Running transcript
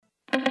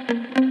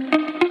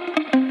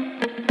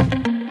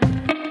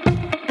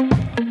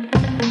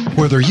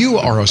Whether you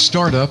are a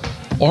startup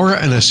or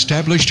an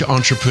established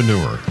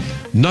entrepreneur,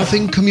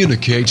 nothing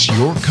communicates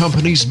your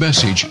company's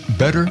message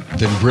better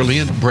than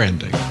brilliant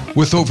branding.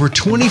 With over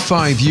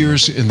 25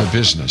 years in the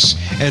business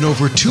and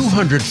over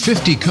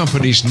 250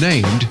 companies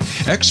named,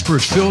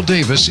 expert Phil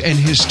Davis and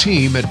his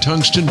team at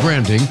Tungsten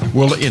Branding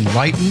will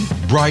enlighten,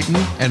 brighten,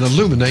 and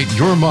illuminate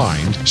your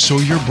mind so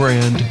your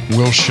brand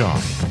will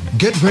shine.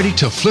 Get ready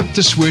to flip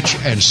the switch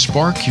and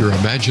spark your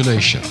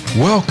imagination.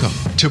 Welcome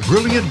to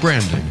Brilliant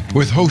Branding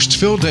with hosts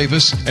Phil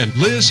Davis and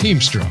Liz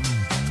Heemstra.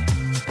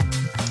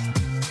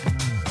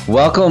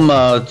 Welcome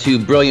to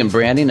Brilliant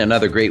Branding,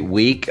 another great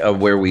week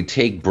of where we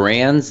take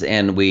brands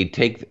and we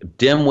take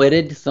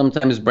dim-witted,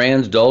 sometimes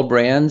brands, dull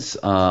brands,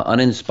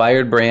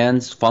 uninspired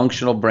brands,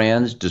 functional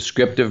brands,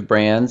 descriptive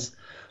brands,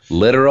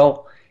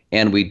 literal,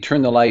 and we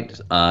turn the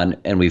lights on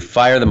and we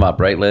fire them up,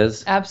 right,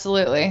 Liz?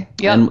 Absolutely.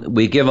 Yep. And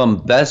we give them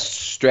best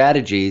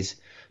strategies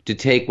to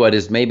take what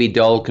is maybe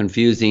dull,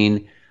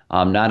 confusing,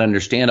 not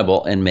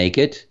understandable, and make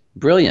it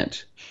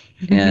brilliant.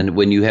 And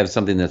when you have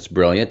something that's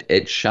brilliant,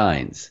 it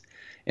shines.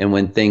 And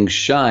when things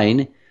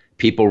shine,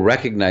 people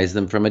recognize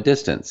them from a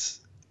distance.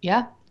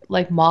 Yeah,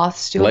 like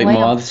moths to a lamp. Like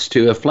moths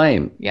to a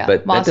flame. Yeah,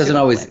 but that doesn't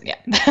always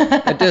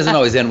that doesn't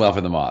always end well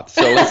for the moth.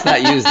 So let's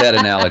not use that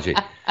analogy.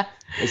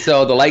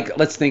 So the light,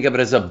 let's think of it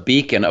as a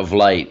beacon of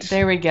light.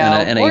 There we go.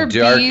 Or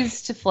dark,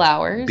 bees to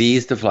flowers.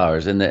 Bees to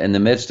flowers. In the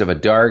midst of a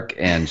dark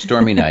and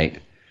stormy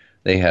night,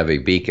 they have a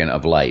beacon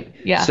of light.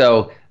 Yeah.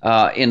 So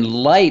in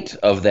light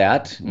of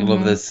that, you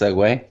love this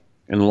segue.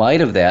 In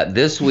light of that,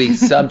 this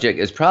week's subject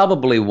is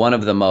probably one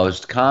of the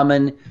most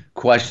common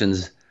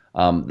questions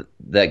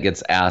that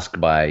gets asked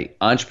by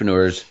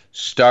entrepreneurs,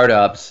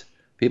 startups,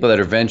 people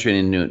that are venturing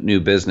into new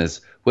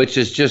business, which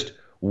is just,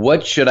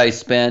 what should I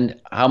spend?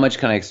 How much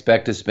can I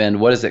expect to spend?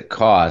 What does it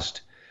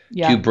cost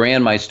to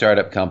brand my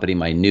startup company,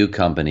 my new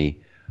company?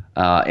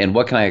 And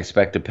what can I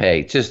expect to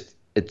pay?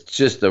 It's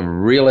just a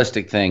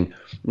realistic thing.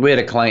 We had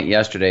a client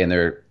yesterday,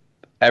 and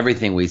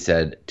everything we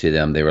said to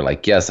them, they were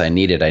like, yes, I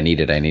need it.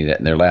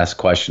 And their last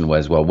question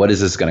was, well, what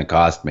is this going to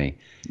cost me?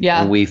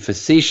 Yeah. And we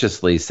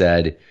facetiously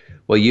said,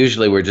 well,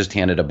 usually we're just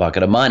handed a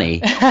bucket of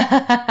money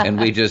and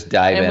we just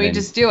dive in and we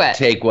just do it.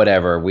 Take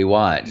whatever we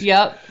want.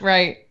 Yep,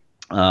 right.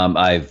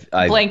 I've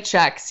blank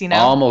checks,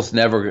 almost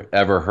never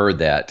ever heard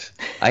that.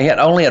 I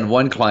only had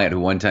one client who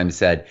one time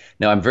said,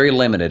 no, I'm very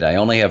limited. I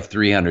only have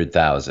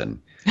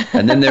 300,000.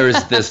 And then there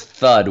was this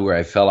thud where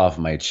I fell off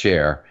my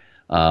chair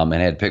and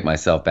had to pick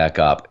myself back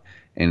up.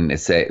 And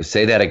say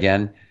that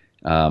again.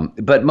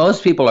 But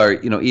most people are,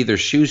 either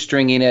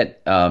shoestringing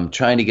it,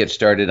 trying to get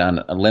started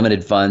on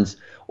unlimited funds,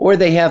 or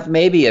they have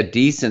maybe a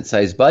decent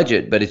sized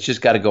budget, but it's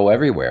just got to go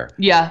everywhere.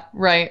 Yeah,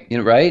 right.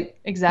 Right?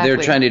 Exactly.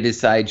 They're trying to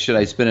decide, should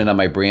I spend it on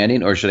my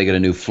branding or should I get a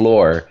new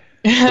floor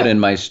put in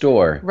my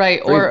store?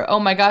 Right. Or, oh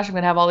my gosh, I'm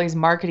going to have all these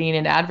marketing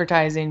and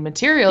advertising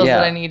materials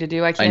that I need to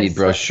do. I need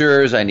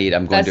brochures. I'm going to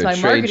a trade show.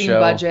 That's my marketing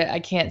budget. I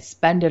can't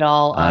spend it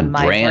all on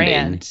my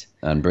brand.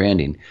 On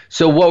branding.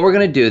 So what we're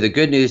going to do, the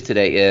good news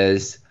today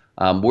is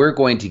we're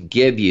going to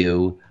give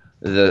you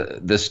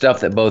the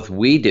stuff that both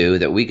we do,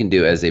 that we can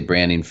do as a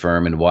branding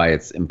firm and why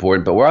it's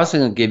important. But we're also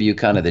going to give you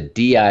kind of the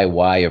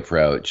DIY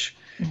approach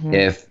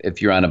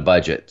if you're on a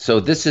budget. So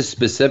this is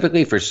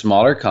specifically for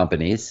smaller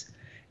companies.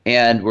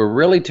 And we're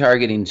really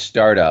targeting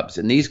startups,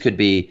 and these could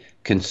be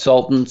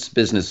consultants,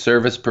 business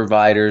service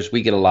providers.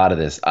 We get a lot of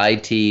this,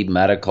 IT,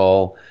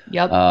 medical,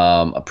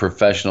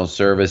 professional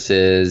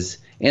services,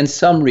 and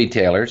some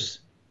retailers.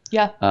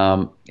 Yeah.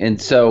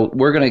 And so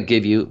we're going to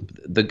give you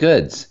the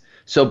goods.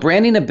 So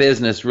branding a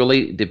business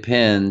really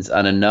depends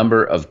on a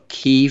number of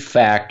key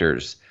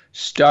factors,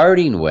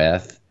 starting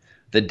with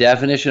the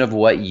definition of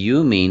what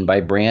you mean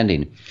by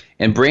branding.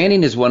 And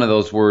branding is one of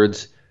those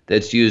words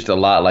that's used a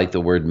lot like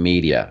the word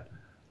media.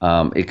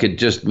 It could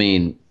just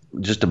mean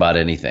just about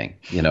anything,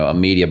 a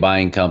media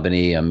buying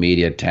company, a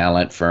media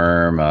talent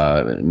firm,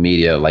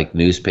 media like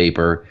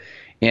newspaper.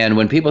 And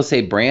when people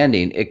say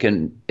branding, it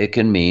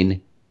can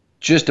mean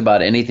just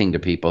about anything to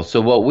people.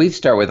 So what we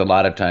start with a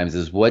lot of times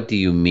is, what do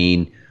you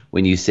mean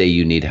when you say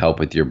you need help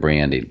with your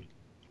branding?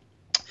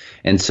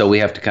 And so we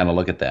have to kind of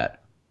look at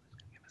that.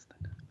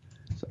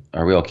 So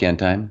are we okay on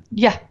time?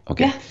 Yeah.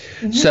 Okay. Yeah.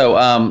 Mm-hmm.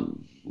 So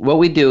what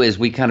we do is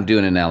we kind of do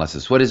an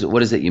analysis. What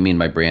is it you mean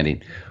by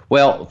branding?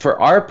 Well, for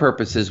our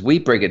purposes, we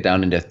break it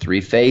down into 3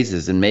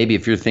 phases. And maybe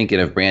if you're thinking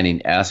of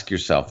branding, ask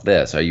yourself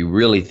this. Are you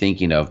really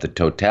thinking of the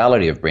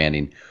totality of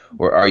branding,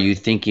 or are you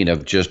thinking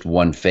of just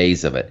one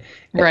phase of it?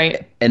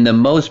 Right. And the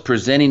most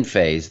presenting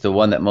phase, the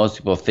one that most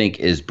people think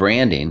is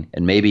branding,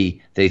 and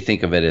maybe they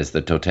think of it as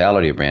the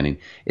totality of branding,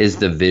 is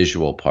the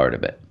visual part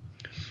of it.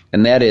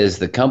 And that is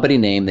the company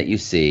name that you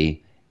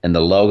see and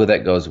the logo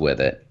that goes with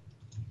it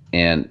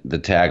and the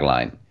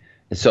tagline.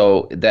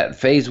 So that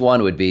phase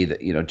 1 would be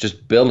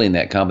just building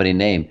that company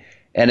name.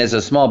 And as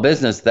a small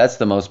business, that's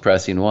the most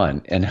pressing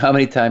one. And how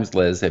many times,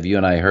 Liz, have you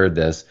and I heard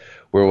this,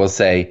 where we'll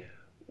say,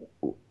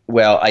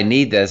 well, I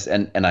need this,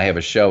 and I have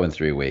a show in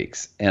 3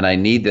 weeks, and I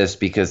need this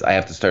because I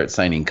have to start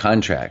signing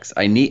contracts.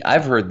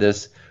 I've heard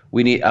this.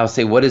 I'll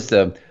say,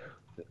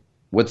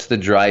 what's the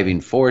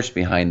driving force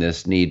behind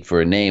this need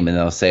for a name? And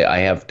they'll say, I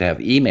have to have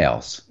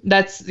emails.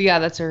 That's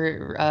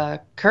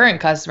a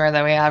current customer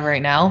that we have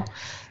right now.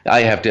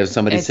 I have to have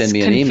somebody send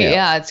me an email.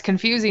 Yeah, it's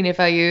confusing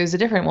if I use a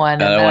different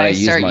one and then I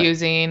start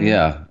using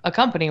a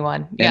company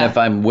one. Yeah.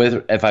 And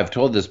if I've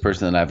told this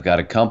person that I've got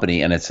a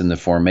company and it's in the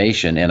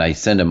formation and I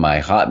send them my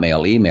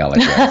Hotmail email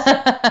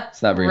address,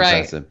 it's not very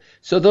impressive.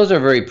 So those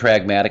are very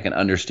pragmatic and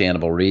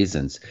understandable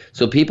reasons.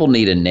 So people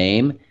need a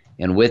name,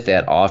 and with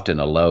that, often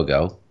a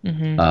logo.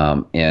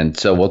 Mm-hmm. And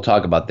so we'll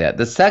talk about that.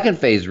 The second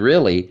phase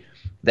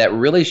that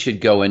really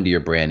should go into your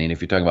branding, if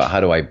you're talking about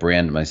how do I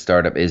brand my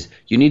startup, is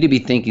you need to be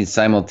thinking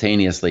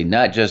simultaneously,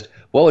 not just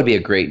what would be a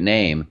great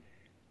name.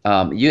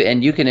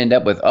 You can end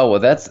up with, oh, well,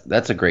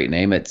 that's a great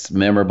name. It's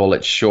memorable,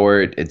 it's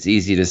short, it's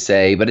easy to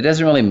say, but it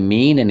doesn't really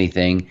mean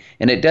anything,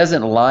 and it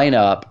doesn't line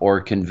up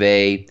or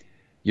convey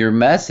your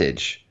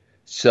message.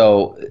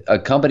 So a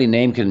company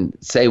name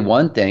can say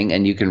one thing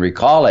and you can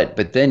recall it,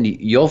 but then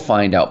you'll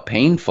find out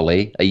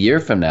painfully a year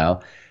from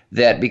now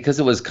that because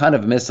it was kind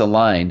of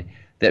misaligned,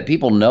 that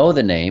people know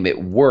the name,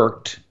 it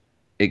worked,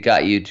 it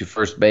got you to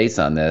first base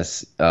on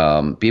this.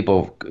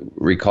 People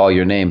recall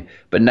your name,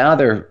 but now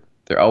they're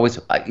always.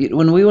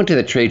 When we went to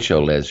the trade show,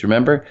 Liz,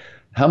 remember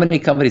how many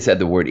companies had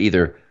the word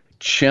either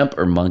chimp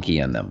or monkey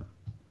in them?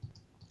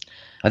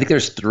 I think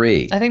there's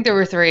 3. I think there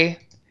were 3,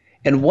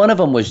 and one of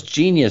them was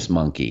Genius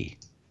Monkey.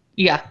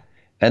 Yeah.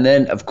 And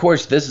then, of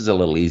course, this is a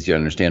little easier to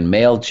understand,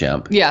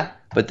 MailChimp. Yeah.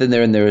 But then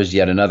there is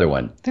yet another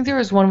one. I think there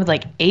was one with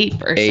like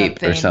ape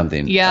or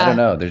something. Yeah. I don't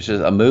know. There's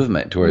just a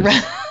movement towards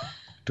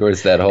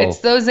that whole. It's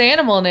those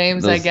animal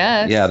names, I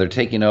guess. Yeah, they're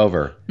taking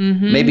over.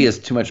 Mm-hmm. Maybe it's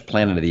too much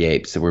Planet of the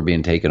Apes that we're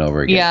being taken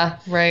over again. Yeah,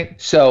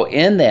 right. So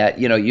in that,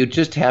 you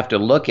just have to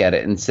look at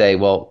it and say,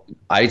 well,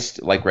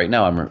 like right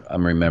now,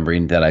 I'm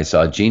remembering that I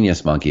saw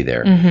Genius Monkey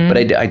there, but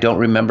I don't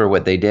remember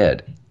what they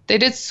did. They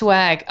did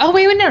swag. Oh,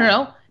 wait,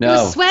 no. It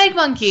was Swag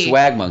Monkey.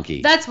 Swag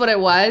Monkey. That's what it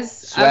was.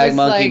 Swag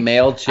Monkey,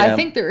 MailChimp. I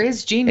think there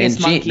is Genius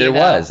Monkey. There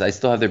was. I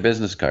still have their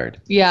business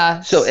card. Yeah.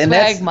 So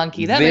Swag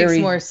Monkey. That makes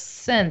more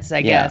sense,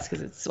 I guess,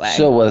 because it's swag.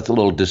 So it's a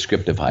little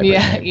descriptive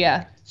hybrid.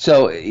 Yeah.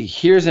 So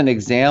here's an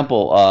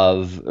example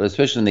of,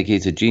 especially in the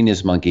case of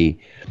Genius Monkey,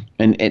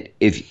 and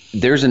if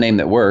there's a name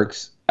that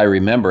works, I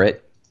remember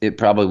it. It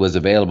probably was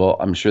available.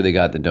 I'm sure they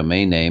got the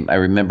domain name. I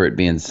remember it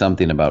being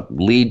something about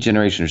lead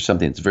generation or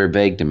something. It's very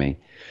vague to me.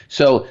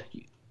 So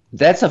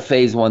that's a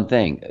phase 1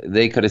 thing.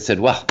 They could have said,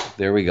 well,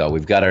 there we go.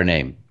 We've got our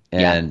name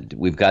and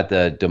we've got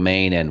the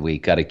domain and we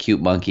got a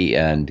cute monkey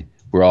and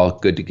we're all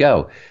good to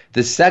go.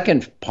 The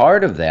second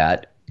part of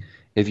that,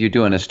 if you're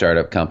doing a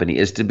startup company,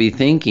 is to be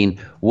thinking,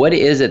 what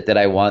is it that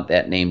I want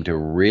that name to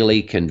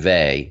really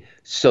convey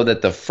so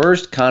that the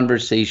first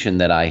conversation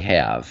that I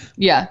have,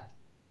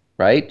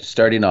 right,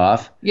 starting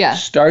off,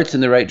 starts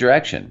in the right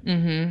direction.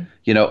 Mm-hmm.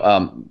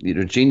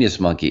 Genius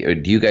Monkey, or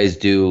do you guys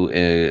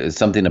do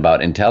something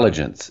about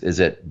intelligence? Is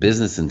it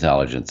business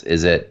intelligence?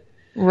 Is it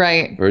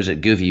right, or is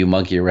it goofy? You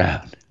monkey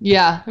around.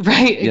 Yeah,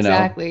 right.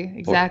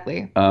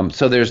 Exactly.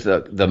 So there's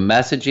the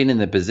messaging and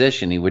the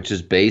positioning, which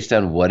is based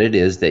on what it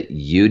is that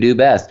you do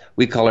best.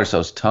 We call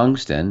ourselves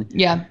Tungsten.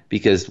 Yeah.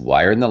 Because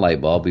wiring the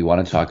light bulb, we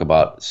want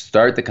to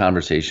start the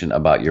conversation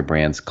about your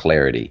brand's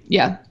clarity.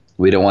 Yeah.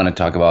 We don't want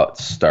to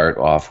start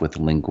off with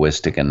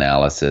linguistic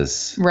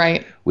analysis.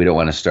 Right. We don't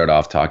want to start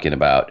off talking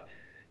about,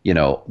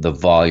 the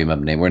volume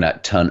of name. We're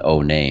not ton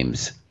o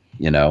names,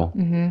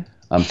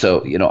 Mm-hmm.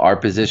 So, our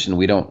position,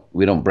 we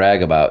don't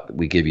brag about,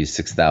 we give you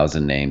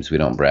 6,000 names. We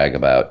don't brag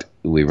about,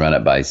 we run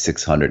it by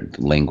 600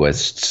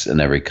 linguists in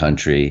every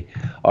country.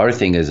 Our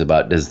thing is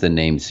about, does the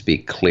name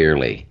speak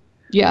clearly?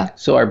 Yeah.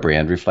 So our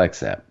brand reflects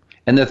that.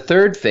 And the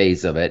third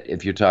phase of it,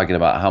 if you're talking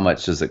about how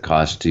much does it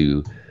cost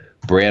to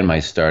brand my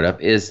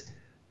startup, is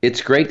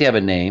it's great to have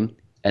a name,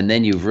 and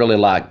then you've really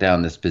locked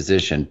down this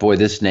position. Boy,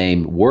 this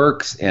name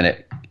works and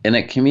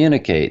it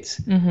communicates.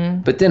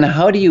 Mm-hmm. But then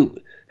how do you?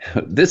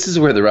 This is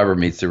where the rubber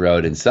meets the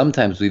road, and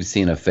sometimes we've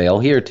seen a fail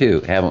here too,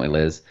 haven't we,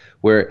 Liz?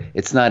 Where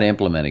it's not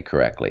implemented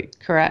correctly.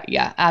 Correct.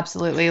 Yeah,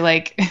 absolutely.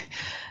 Like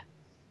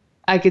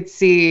I could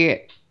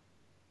see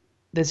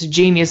this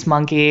Genius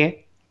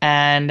Monkey,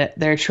 and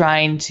they're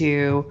trying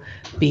to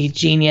be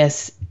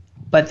genius,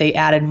 but they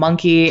added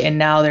monkey, and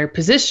now they're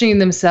positioning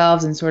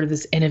themselves in sort of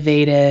this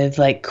innovative,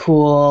 like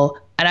cool.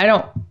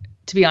 And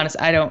to be honest,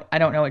 I don't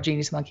know what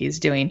Genius Monkey is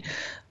doing,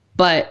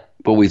 but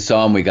we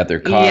saw them. We got their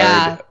card.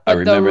 Yeah, I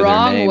remember the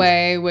wrong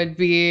way would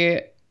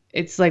be,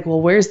 it's like, well,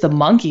 where's the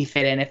monkey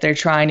fit in if they're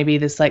trying to be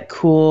this like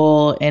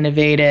cool,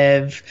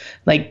 innovative,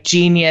 like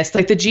genius,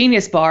 like the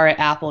Genius Bar at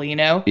Apple,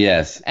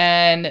 Yes.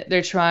 And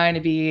they're trying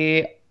to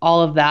be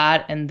all of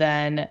that, and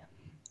then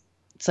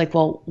it's like,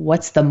 well,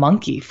 what's the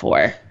monkey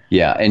for?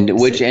 Yeah, and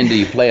which end do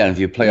you play on? If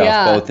you play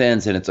off both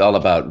ends, and it's all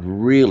about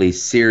really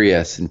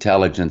serious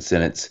intelligence,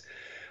 and it's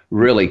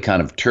really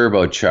kind of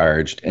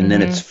turbocharged, and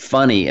then it's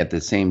funny at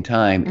the same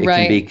time, it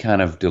can be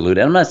kind of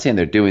diluted. I'm not saying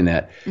they're doing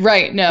that.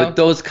 Right, no. But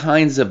those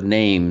kinds of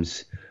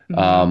names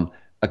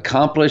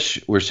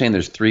Accomplish, we're saying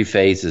there's 3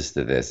 phases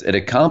to this. It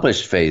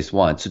accomplished phase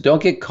 1. So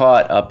don't get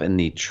caught up in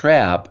the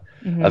trap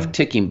of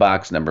ticking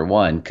box number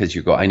 1 because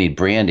you go, I need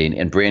branding,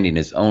 and branding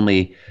is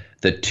only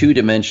the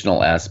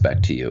 2-dimensional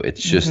aspect to you.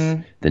 It's just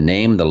the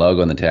name, the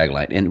logo, and the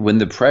tagline. And when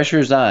the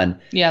pressure's on,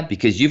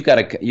 because you've got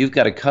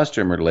a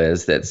customer,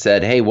 Liz, that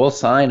said, hey, we'll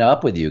sign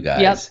up with you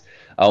guys. Yep.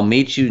 I'll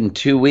meet you in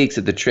 2 weeks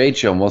at the trade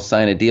show and we'll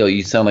sign a deal.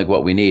 You sound like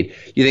what we need.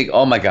 You think,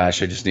 oh my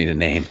gosh, I just need a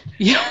name.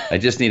 Yeah. I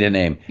just need a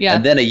name. Yeah.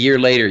 And then a year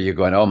later, you're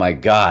going, oh my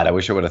God, I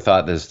wish I would have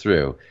thought this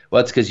through.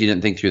 Well, it's because you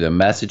didn't think through the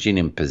messaging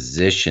and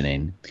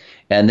positioning.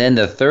 And then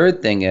the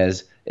third thing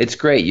is, it's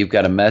great. You've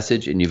got a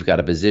message and you've got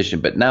a position.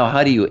 But now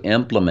how do you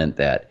implement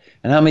that?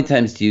 And how many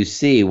times do you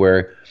see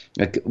where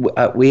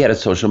we had a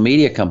social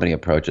media company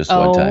approach us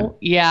one time? Oh,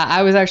 yeah.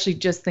 I was actually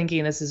just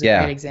thinking this is a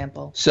great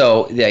example.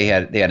 So they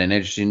had an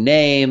interesting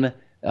name.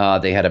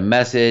 They had a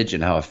message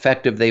and how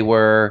effective they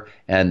were,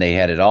 and they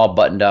had it all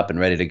buttoned up and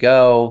ready to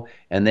go.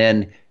 And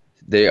then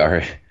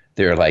they're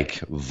like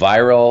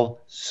viral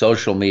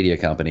social media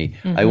company.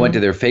 I went to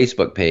their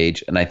Facebook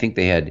page, and I think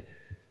they had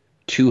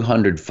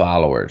 200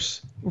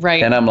 followers.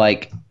 Right. And I'm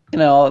like,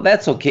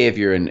 that's okay if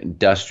you're in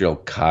industrial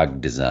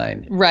cog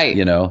design. Right.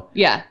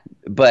 Yeah.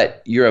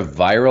 But you're a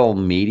viral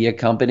media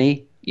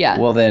company. Yeah.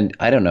 Well, then,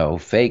 I don't know,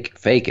 fake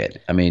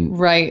it. I mean,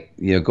 right.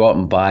 Go out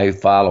and buy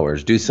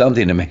followers. Do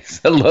something to make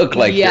it look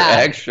like you're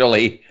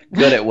actually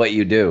good at what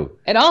you do.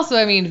 And also,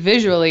 I mean,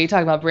 visually,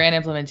 talking about brand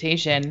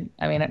implementation,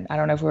 I mean, I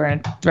don't know if we're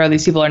going to throw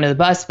these people under the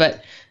bus,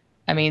 but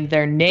I mean,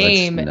 their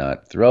name. Let's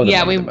not throw them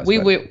under the bus.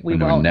 We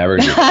won't. Never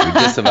do. We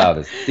disavow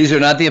this. These are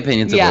not the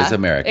opinions of Voice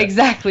America.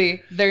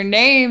 Exactly. Their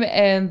name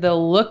and the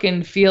look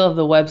and feel of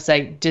the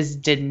website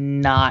just did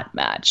not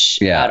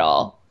match at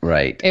all.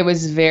 Right. It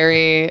was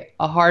a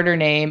harder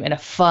name and a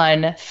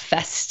fun,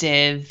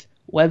 festive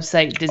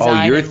website design.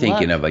 Oh, you're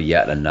thinking of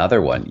yet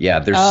another one. Yeah,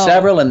 there's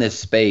several in this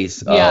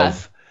space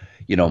of,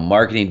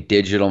 marketing,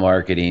 digital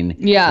marketing,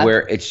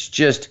 where it's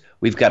just,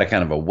 we've got a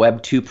kind of a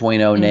Web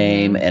 2.0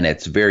 name, and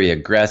it's very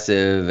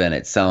aggressive, and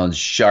it sounds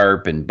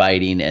sharp and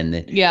biting, and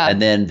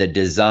then the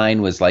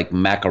design was like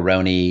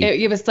macaroni.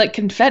 It was like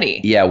confetti.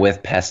 Yeah,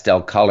 with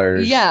pastel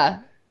colors. Yeah,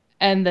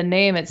 and the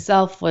name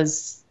itself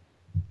was,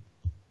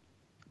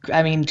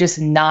 I mean, just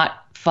not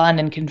fun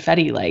and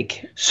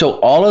confetti-like. So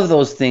all of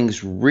those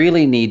things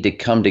really need to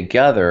come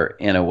together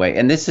in a way.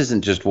 And this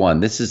isn't just one.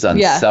 This is on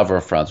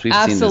several fronts. We've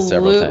seen this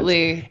several times.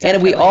 Definitely.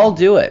 And we all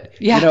do it.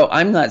 Yeah.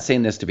 I'm not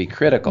saying this to be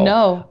critical.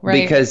 No,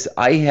 right. Because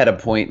I had a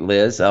point,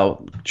 Liz,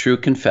 true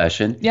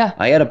confession. Yeah.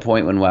 I had a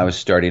point when I was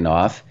starting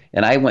off,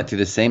 and I went through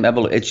the same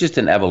it's just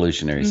an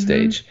evolutionary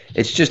stage.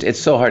 It's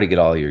so hard to get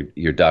all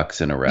your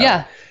ducks in a row.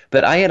 Yeah.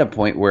 But I had a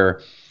point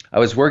where I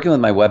was working with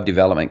my web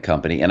development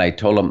company, and I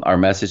told them our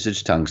message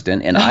is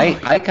tungsten, and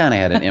I kind of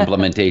had an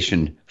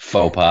implementation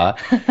faux pas.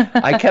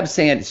 I kept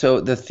saying, so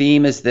the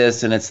theme is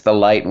this, and it's the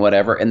light and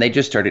whatever, and they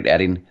just started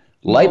adding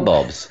light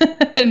bulbs.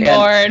 and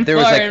there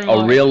was like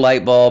a real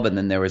light bulb, and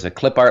then there was a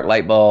clip art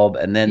light bulb,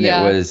 and then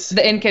there was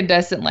the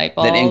incandescent light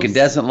bulb. The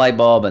incandescent light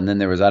bulb, and then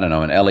there was, I don't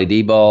know, an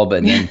LED bulb,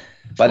 and then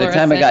by the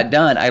time I got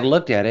done, I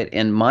looked at it,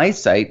 and my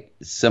site,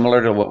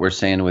 similar to what we're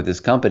saying with this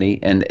company,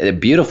 and a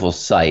beautiful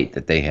site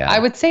that they have. I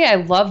would say I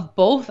love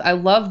both. I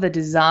love the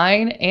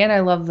design, and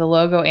I love the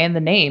logo and the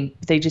name.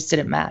 They just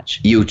didn't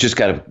match. You just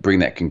got to bring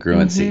that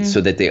congruency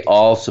so that they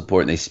all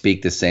support and they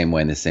speak the same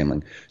way and the same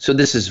language. So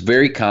this is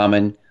very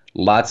common.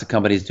 Lots of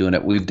companies doing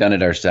it. We've done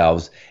it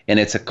ourselves, and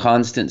it's a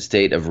constant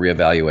state of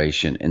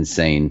reevaluation and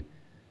saying,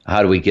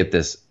 how do we get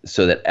this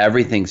so that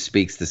everything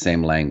speaks the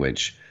same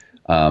language?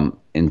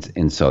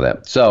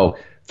 So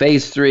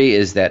phase 3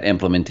 is that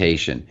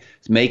implementation.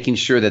 It's making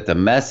sure that the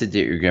message that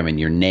you're giving,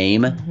 your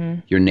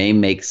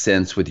name makes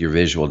sense with your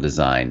visual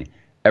design.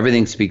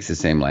 Everything speaks the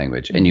same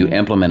language, and you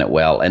implement it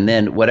well. And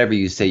then whatever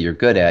you say you're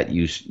good at,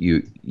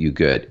 you're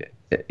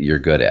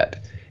good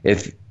at.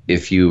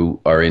 If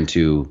you are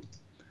into,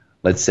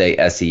 let's say,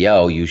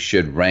 SEO, you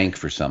should rank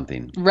for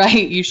something.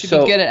 Right. You should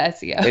be good at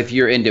SEO. If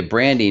you're into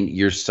branding,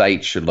 your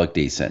site should look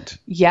decent.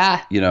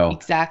 Yeah.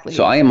 Exactly.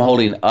 So I am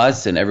holding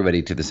us and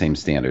everybody to the same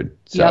standard.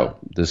 So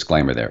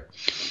disclaimer there.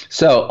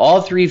 So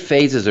all 3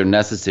 phases are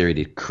necessary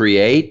to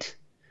create,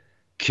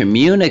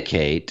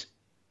 communicate,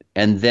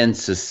 and then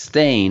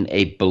sustain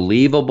a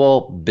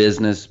believable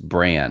business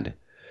brand.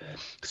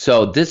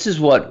 So this is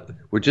what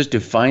we're just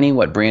defining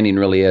what branding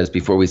really is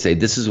before we say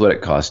this is what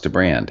it costs to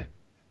brand.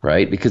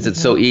 Right? Because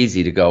it's so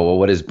easy to go, well,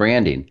 what is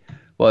branding?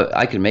 Well,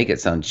 I can make it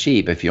sound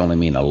cheap if you only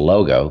mean a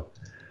logo.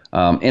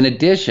 In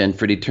addition,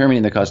 for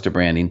determining the cost of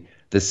branding,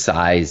 the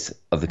size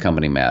of the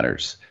company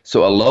matters.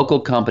 So a local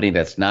company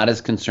that's not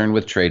as concerned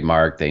with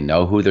trademark, they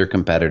know who their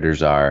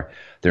competitors are.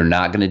 They're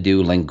not going to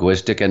do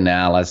linguistic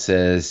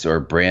analysis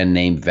or brand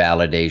name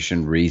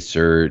validation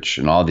research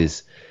and all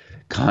these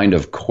kind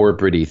of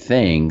corporate-y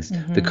things.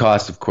 The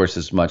cost, of course,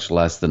 is much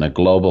less than a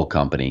global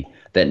company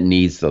that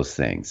needs those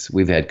things.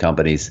 We've had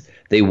companies,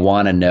 they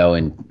want to know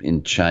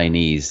in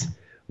Chinese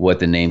what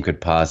the name could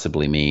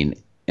possibly mean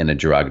in a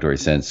derogatory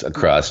sense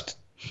across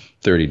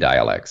 30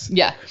 dialects.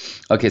 Yeah.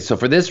 Okay, so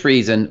for this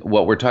reason,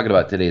 what we're talking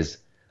about today is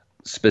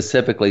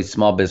specifically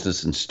small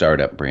business and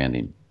startup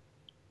branding.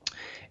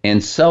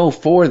 And so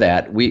for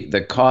that,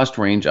 the cost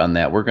range on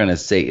that we're going to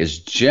say is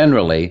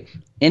generally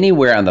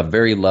anywhere on the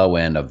very low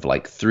end of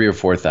like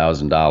 $3,000 or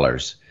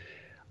 $4,000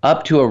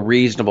 up to a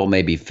reasonable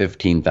maybe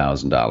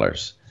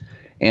 $15,000.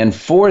 And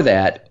for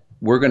that,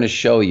 we're going to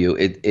show you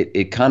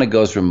it kind of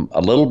goes from a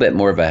little bit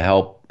more of a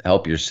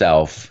help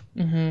yourself,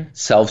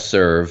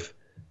 self-serve,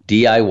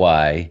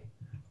 DIY.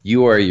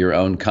 You are your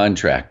own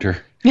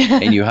contractor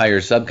and you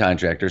hire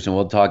subcontractors, and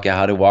we'll talk you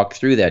how to walk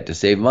through that to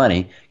save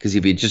money, because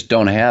if you just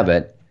don't have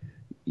it,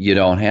 you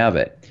don't have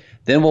it.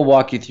 Then we'll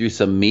walk you through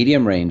some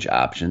medium range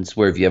options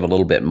where if you have a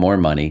little bit more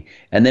money,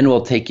 and then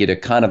we'll take you to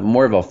kind of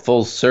more of a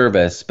full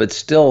service, but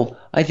still,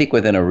 I think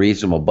within a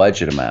reasonable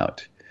budget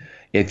amount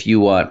if you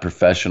want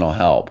professional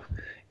help.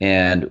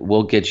 And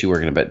we'll get you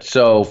working a bit.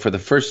 So for the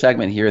first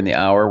segment here in the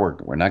hour,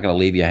 we're not going to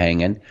leave you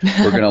hanging.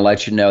 We're going to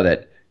let you know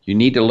that you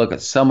need to look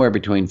at somewhere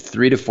between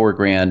 $3,000 to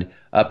 $4,000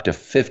 up to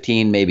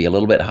 15, maybe a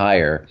little bit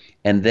higher.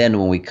 And then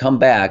when we come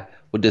back,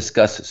 we'll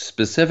discuss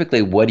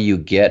specifically what do you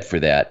get for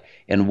that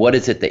and what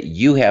is it that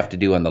you have to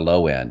do on the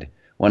low end.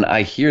 When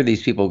I hear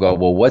these people go,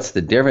 well, what's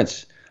the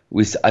difference?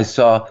 I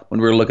saw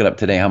when we were looking up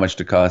today how much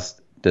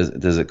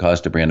does it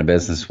cost to brand a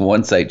business.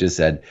 One site just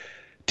said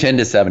 $10,000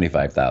 to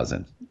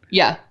 $75,000.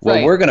 Yeah. Well,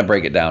 right. We're going to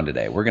break it down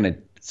today. We're going to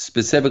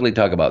specifically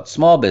talk about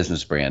small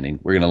business branding.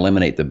 We're going to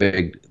eliminate the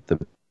big.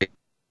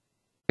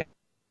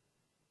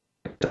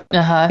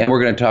 And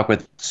we're going to talk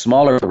with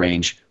smaller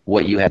range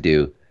what you have to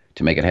do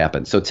to make it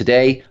happen. So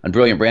today on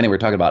Brilliant Branding, we're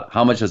talking about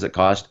how much does it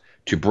cost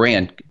to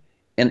brand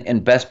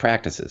and best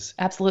practices.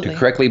 Absolutely. To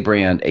correctly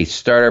brand a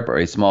startup or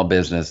a small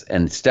business,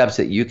 and steps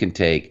that you can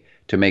take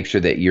to make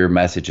sure that your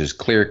message is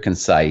clear,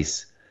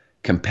 concise,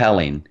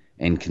 compelling,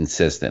 and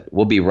consistent.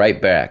 We'll be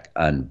right back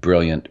on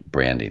Brilliant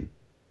Branding.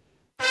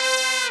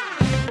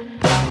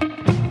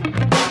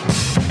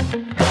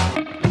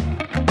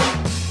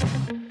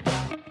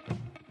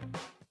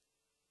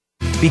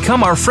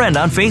 Become our friend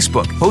on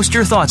Facebook. Post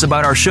your thoughts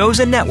about our shows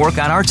and network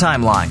on our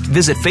timeline.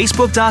 Visit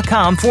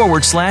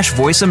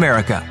facebook.com/Voice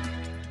America.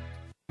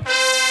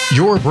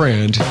 Your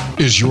brand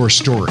is your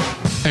story,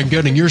 and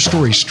getting your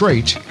story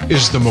straight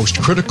is the most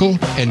critical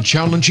and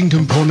challenging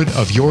component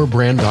of your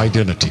brand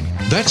identity.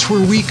 That's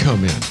where we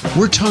come in.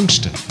 We're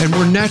Tungsten, and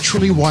we're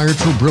naturally wired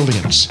for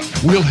brilliance.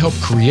 We'll help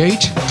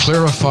create,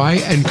 clarify,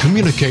 and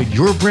communicate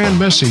your brand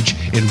message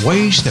in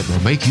ways that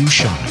will make you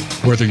shine.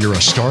 Whether you're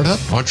a startup,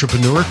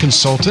 entrepreneur,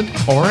 consultant,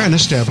 or an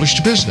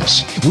established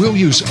business, we'll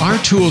use our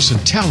tools and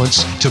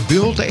talents to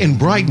build and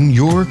brighten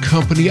your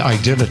company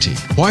identity.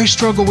 Why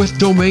struggle with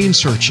domain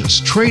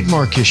searches,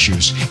 trademark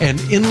issues, and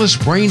endless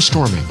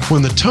brainstorming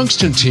when the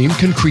Tungsten team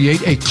can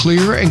create a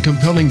clear and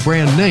compelling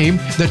brand name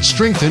that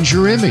strengthens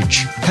your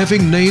image?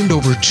 Having named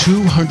over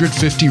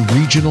 250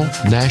 regional,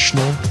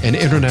 national, and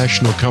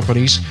international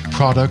companies,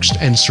 products,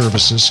 and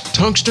services,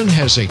 Tungsten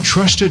has a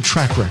trusted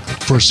track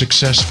record for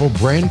successful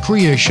brand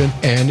creation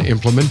and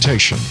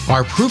implementation.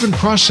 Our proven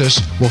process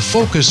will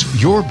focus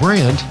your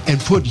brand and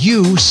put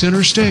you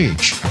center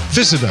stage.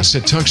 Visit us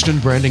at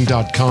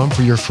tungstenbranding.com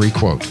for your free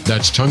quote.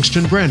 That's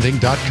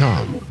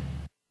tungstenbranding.com.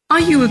 Are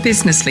you a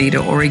business leader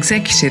or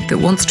executive that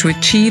wants to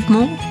achieve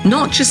more?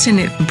 Not just in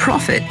it for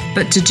profit,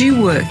 but to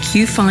do work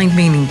you find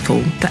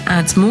meaningful that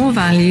adds more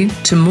value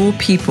to more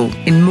people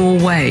in more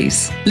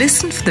ways.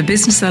 Listen for the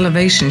Business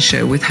Elevation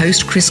Show with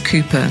host Chris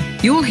Cooper.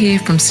 You'll hear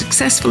from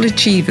successful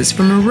achievers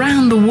from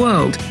around the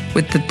world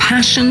with the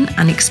passion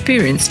and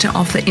experience to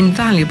offer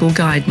invaluable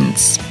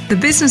guidance. The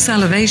Business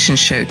Elevation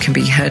Show can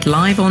be heard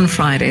live on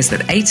Fridays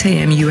at 8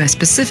 a.m. US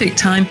Pacific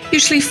Time,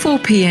 usually 4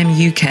 p.m.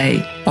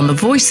 UK, on the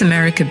Voice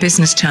America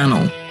Business Channel.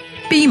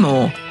 Be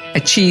more,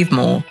 achieve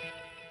more.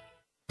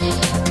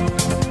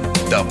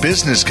 The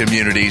business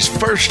community's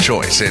first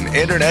choice in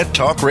Internet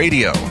Talk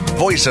Radio.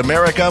 Voice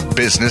America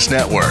Business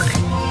Network.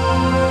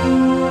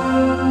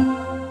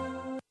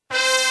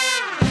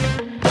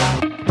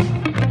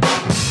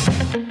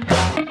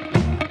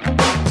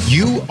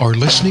 You are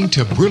listening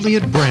to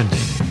Brilliant Branding.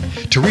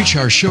 To reach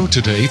our show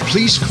today,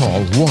 please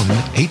call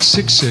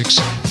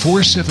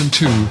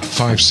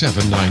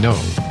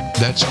 1-866-472-5790.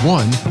 That's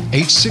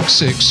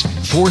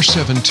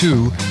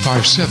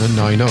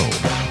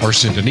 1-866-472-5790. Or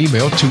send an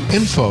email to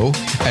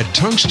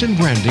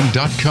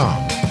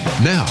info@tungstenbranding.com.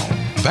 Now,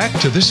 back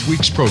to this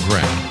week's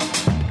program.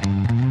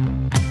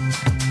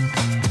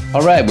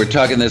 All right, we're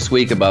talking this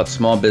week about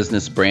small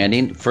business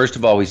branding. First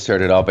of all, we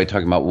started off by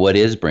talking about what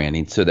is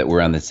branding so that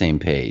we're on the same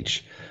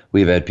page.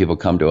 We've had people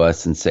come to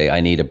us and say, I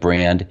need a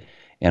brand.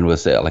 And we'll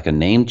say like a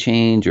name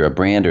change or a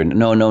brand or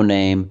no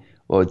name.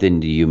 Well, then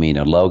do you mean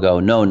a logo?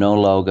 No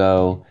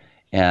logo.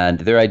 And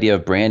their idea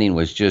of branding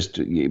was just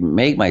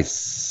make my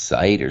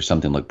site or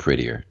something look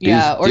prettier.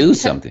 Do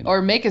something.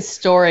 Or make a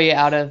story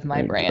out of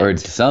my brand. Or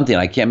something.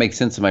 I can't make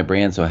sense of my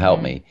brand, so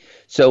help me.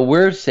 So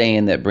we're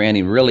saying that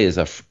branding really is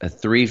a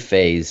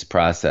three-phase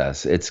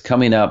process. It's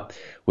coming up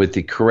with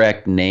the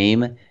correct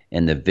name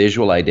and the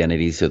visual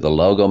identity, so the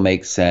logo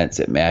makes sense,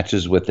 it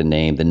matches with the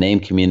name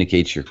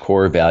communicates your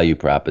core value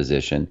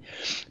proposition,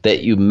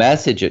 that you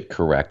message it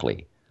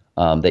correctly,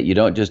 that you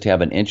don't just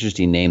have an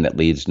interesting name that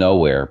leads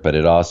nowhere, but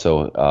it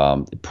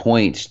also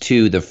points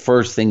to the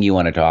first thing you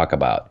want to talk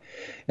about.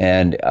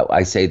 And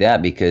I say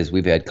that because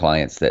we've had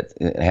clients that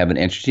have an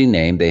interesting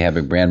name, they have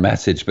a brand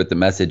message, but the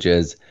message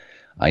is,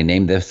 I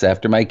named this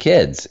after my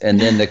kids. And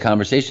then the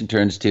conversation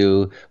turns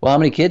to, well, how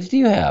many kids do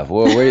you have?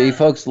 Well, where do you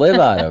folks live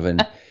out of?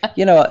 And,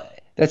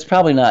 that's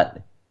probably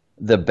not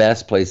the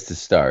best place to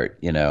start,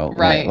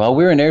 Right. Well,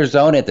 we were in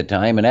Arizona at the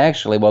time, and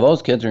actually, well,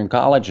 those kids are in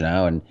college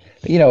now. And,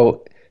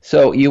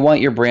 so you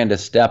want your brand to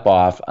step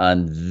off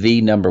on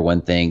the number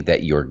one thing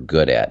that you're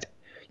good at.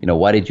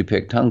 Why did you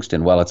pick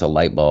tungsten? Well, it's a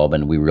light bulb,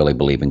 and we really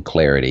believe in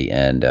clarity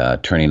and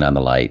turning on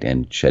the light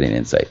and shedding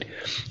insight.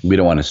 We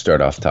don't want to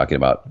start off talking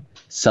about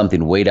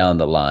something way down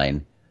the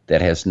line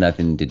that has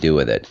nothing to do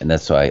with it. And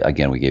that's why,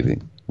 again,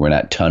 we're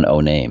not ton o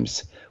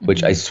names,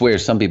 which I swear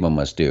some people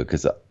must do,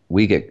 because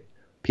we get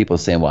people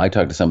saying, well, I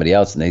talked to somebody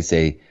else, and they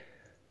say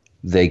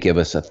they give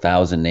us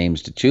 1,000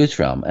 names to choose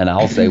from. And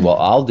I'll say, well,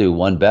 I'll do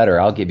one better.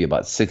 I'll give you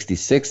about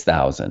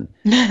 66,000.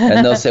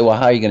 And they'll say, well,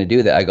 how are you going to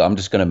do that? I go, I'm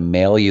just going to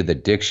mail you the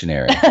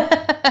dictionary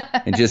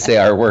and just say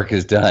our work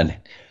is done.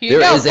 There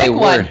is a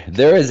word.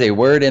 There is a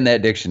word in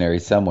that dictionary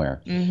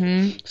somewhere.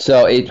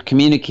 So it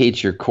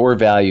communicates your core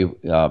value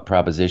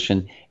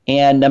proposition.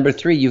 And number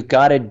 3, you've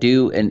got to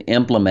do and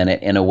implement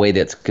it in a way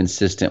that's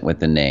consistent with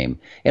the name.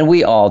 And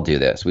we all do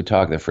this. We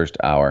talk the first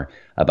hour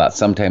about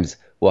sometimes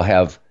we'll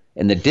have,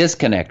 and the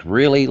disconnect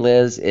really,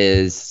 Liz,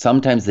 is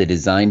sometimes the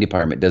design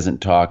department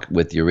doesn't talk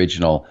with the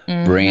original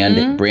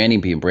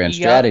branding people, brand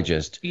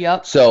strategist.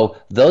 Yep. So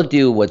they'll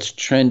do what's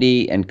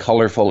trendy and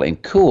colorful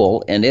and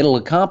cool, and it'll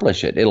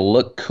accomplish it. It'll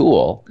look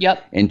cool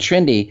and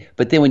trendy.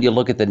 But then when you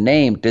look at the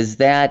name, does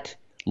that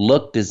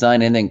look,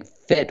 design, anything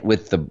fit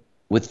with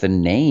the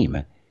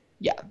name?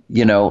 Yeah.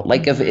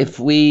 Like if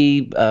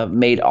we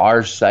made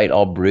our site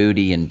all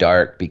broody and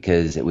dark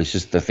because it was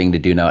just the thing to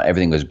do now,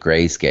 everything was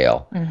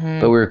grayscale,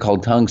 but we were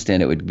called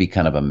tungsten, it would be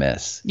kind of a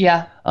miss.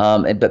 Yeah.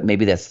 But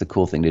maybe that's the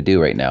cool thing to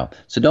do right now.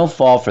 So don't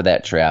fall for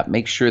that trap.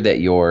 Make sure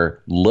that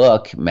your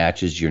look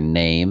matches your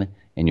name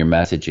and your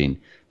messaging.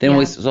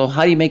 Then so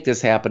how do you make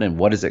this happen, and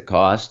what does it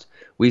cost?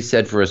 We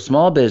said for a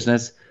small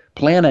business,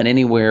 plan on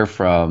anywhere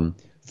from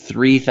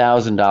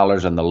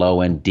 $3,000 on the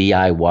low end,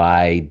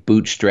 DIY,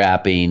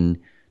 bootstrapping,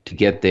 to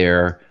get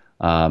there.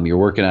 You're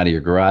working out of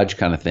your garage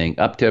kind of thing,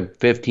 up to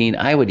 15.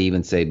 I would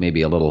even say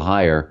maybe a little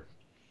higher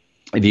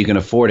if you can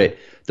afford it.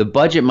 The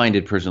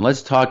budget-minded person,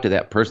 let's talk to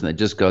that person that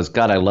just goes,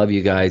 God, I love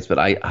you guys, but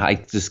I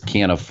just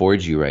can't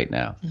afford you right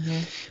now.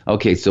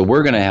 Okay, so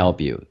we're going to help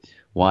you.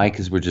 Why?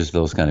 Because we're just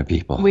those kind of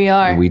people. We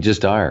are. We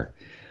just are.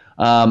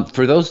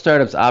 For those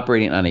startups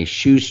operating on a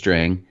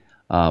shoestring,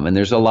 and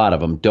there's a lot of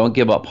them, don't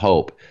give up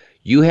hope.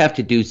 You have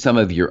to do some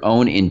of your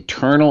own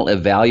internal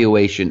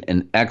evaluation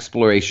and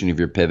exploration of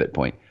your pivot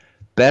point.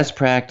 Best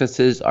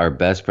practices are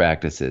best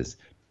practices.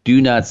 Do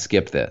not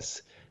skip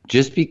this.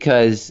 Just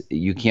because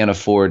you can't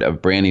afford a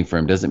branding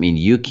firm doesn't mean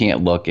you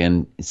can't look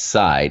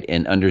inside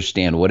and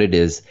understand what it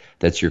is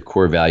that's your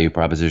core value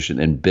proposition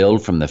and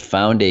build from the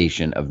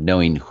foundation of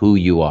knowing who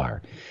you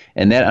are.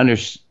 And that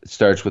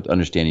starts with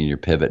understanding your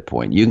pivot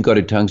point. You can go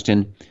to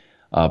Tungsten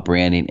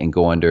Branding and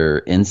go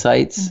under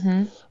Insights,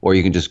 or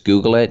you can just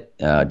Google it,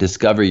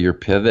 discover your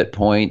pivot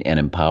point and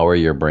empower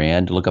your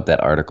brand. Look up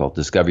that article,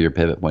 discover your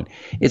pivot point.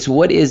 It's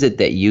what is it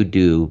that you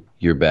do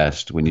your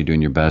best when you're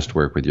doing your best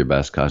work with your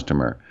best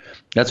customer.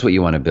 That's what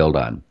you want to build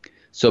on.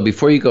 So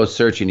before you go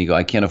searching, you go,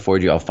 I can't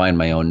afford you, I'll find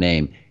my own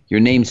name. Your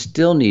name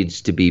still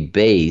needs to be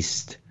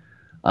based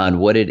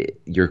on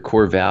your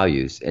core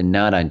values and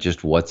not on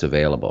just what's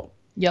available.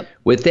 Yep.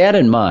 With that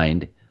in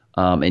mind,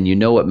 and you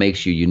know what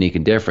makes you unique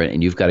and different,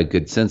 and you've got a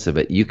good sense of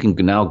it, you can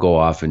now go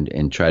off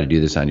and try to do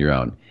this on your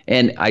own.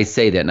 And I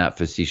say that not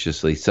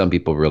facetiously. Some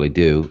people really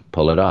do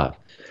pull it off.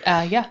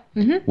 Yeah.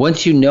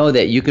 Once you know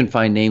that, you can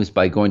find names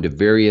by going to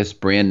various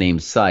brand name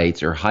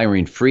sites or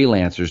hiring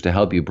freelancers to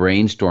help you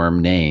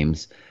brainstorm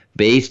names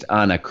based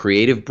on a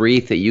creative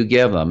brief that you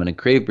give them. And a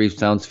creative brief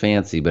sounds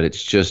fancy, but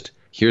it's just,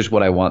 here's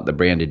what I want the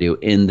brand to do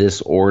in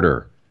this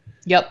order.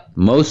 Yep.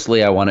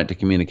 Mostly I want it to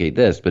communicate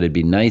this, but it'd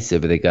be nice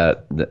if they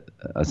got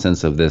a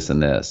sense of this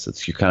and this.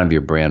 It's kind of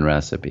your brand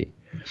recipe.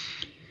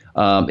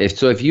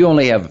 If you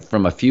only have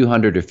from a few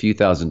hundred to a few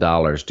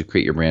 $1,000s to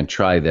create your brand,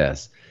 try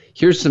this.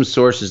 Here's some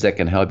sources that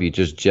can help you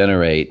just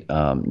generate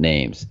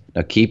names.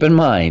 Now keep in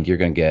mind, you're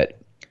going to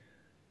get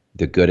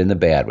the good and the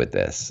bad with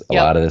this. A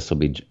lot of this will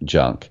be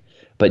junk.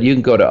 But you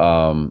can go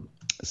to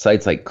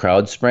sites like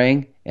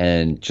CrowdSpring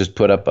and just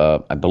put up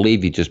I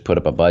believe you just put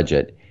up a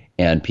budget.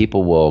 And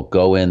people will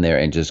go in there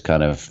and just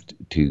kind of,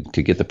 to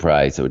get the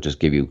prize, it would just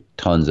give you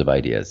tons of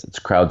ideas. It's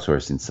a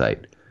crowdsourcing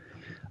site.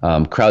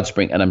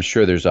 CrowdSpring, and I'm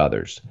sure there's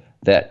others.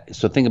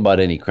 So think about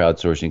any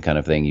crowdsourcing kind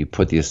of thing. You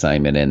put the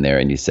assignment in there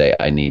and you say,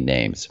 I need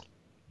names.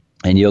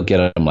 And you'll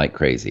get them like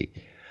crazy.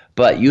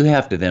 But you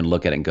have to then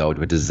look at it and go,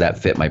 does that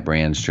fit my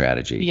brand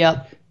strategy?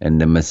 Yep. And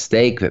the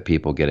mistake that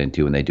people get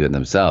into when they do it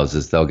themselves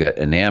is they'll get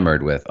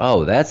enamored with,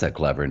 oh, that's a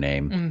clever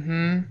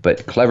name.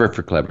 But clever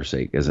for clever's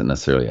sake isn't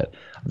necessarily it.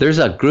 There's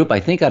a group, I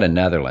think, out of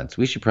Netherlands.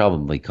 We should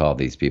probably call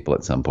these people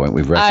at some point.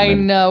 I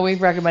know.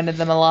 We've recommended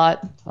them a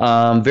lot.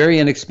 Very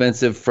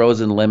inexpensive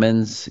frozen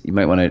lemons. You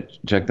might want to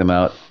check them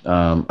out.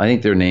 I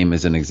think their name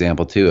is an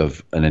example, too,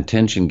 of an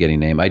attention-getting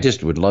name. I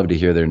just would love to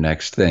hear their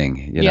next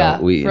thing.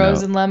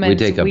 Frozen lemons. We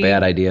take a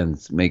bad idea and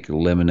make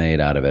lemonade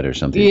out of it or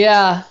something.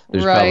 Yeah,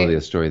 There's probably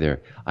a story there.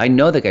 I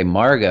know the guy,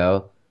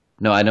 Margot.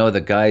 No, I know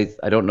the guys.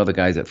 I don't know the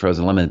guys at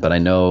Frozen Lemons, but I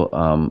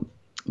know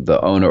the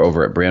owner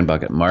over at Brand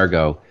Bucket,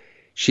 Margot.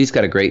 She's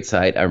got a great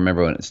site. I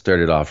remember when it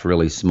started off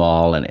really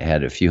small and it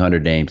had a few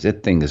hundred names.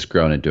 That thing has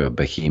grown into a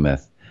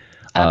behemoth.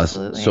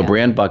 Absolutely. So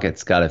Brand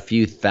Bucket's got a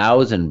few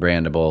thousand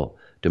brandable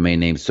domain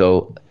names.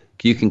 So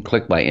you can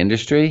click by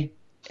industry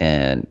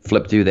and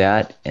flip through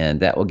that, and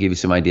that will give you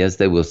some ideas.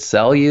 They will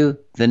sell you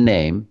the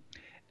name,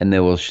 and they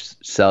will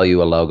sell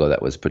you a logo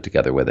that was put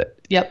together with it.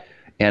 Yep.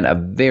 And a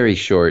very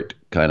short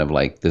kind of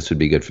like, this would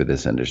be good for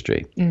this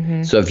industry.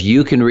 So if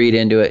you can read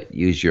into it,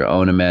 use your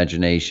own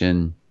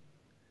imagination.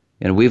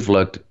 And we've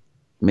looked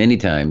many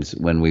times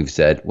when we've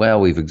said, well,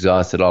 we've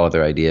exhausted all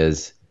other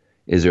ideas.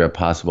 Is there a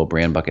possible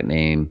Brand Bucket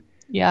name?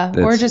 Yeah,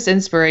 or just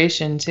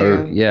inspiration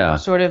too. Yeah.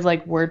 Sort of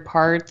like word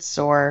parts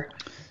or,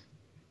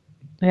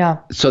 yeah.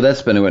 So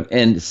that's been a one.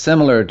 And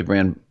similar to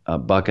Brand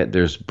Bucket,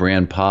 there's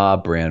Brand Paw,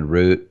 Brand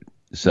Root.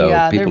 So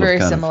yeah, people they're very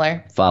have kind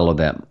similar. of followed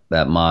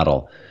that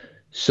model.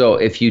 So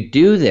if you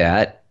do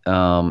that,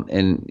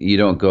 and you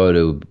don't go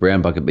to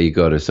Brand Bucket, but you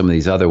go to some of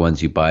these other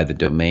ones, you buy the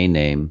domain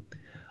name,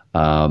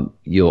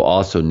 you'll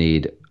also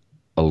need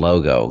a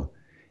logo.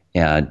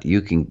 And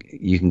you can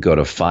go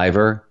to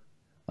Fiverr.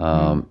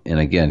 And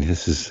again,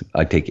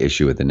 I take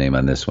issue with the name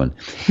on this one.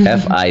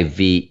 Fiverr.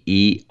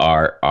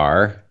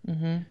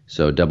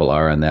 So double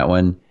R on that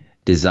one.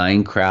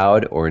 Design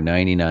Crowd or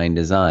 99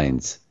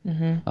 Designs.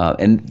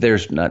 And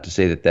there's not to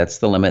say that that's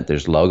the limit.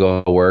 There's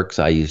Logo Works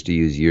I used to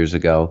use years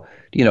ago.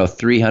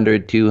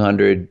 300,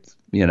 200,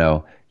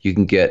 you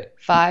can get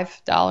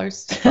 $5.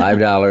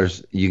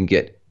 $5 you can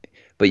get,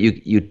 but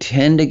you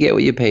tend to get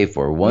what you pay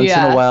for. Once in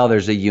a while,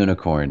 there's a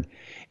unicorn.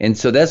 And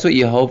so that's what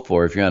you hope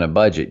for if you're on a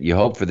budget. You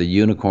hope for the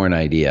unicorn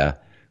idea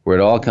where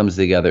it all comes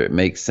together. It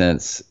makes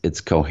sense. It's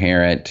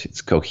coherent.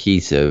 It's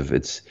cohesive.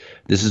 This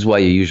is why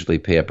you usually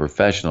pay a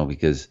professional,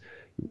 because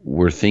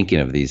we're thinking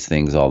of these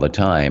things all the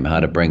time, how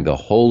to bring the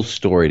whole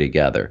story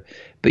together.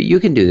 But you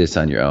can do this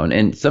on your own,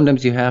 and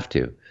sometimes you have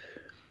to.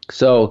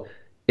 So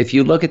if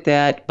you look at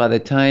that, by the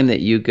time that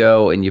you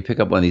go and you pick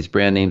up one of these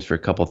brand names for a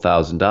couple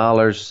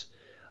 $1,000s,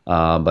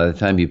 by the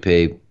time you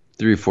pay $300,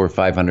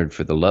 $400, $500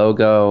 for the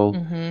logo,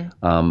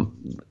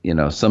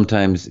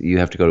 sometimes you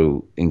have to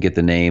go and get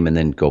the name and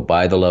then go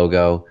buy the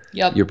logo.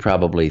 Yep. You're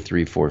probably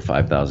 $3,000,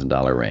 $4,000,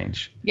 $5,000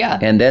 range. Yeah.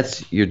 And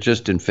you're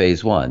just in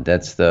phase one.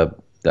 That's the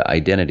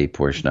identity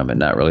portion of it,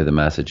 not really the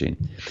messaging.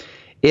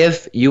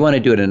 If you want to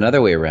do it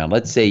another way around,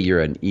 let's say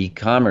you're an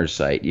e-commerce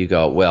site, you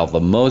go, well,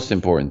 the most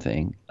important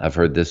thing, I've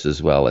heard this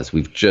as well, is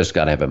we've just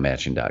got to have a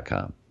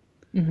matching.com.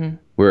 We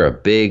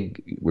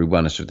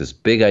want to start this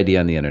big idea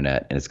on the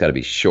internet, and it's got to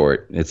be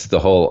short. It's the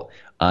whole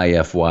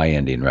IFY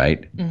ending,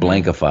 right?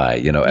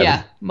 Blankify,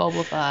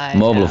 Mobilify.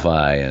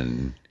 Mobilify,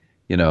 and,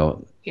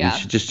 we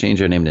should just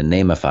change our name to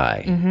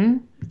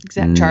Nameify.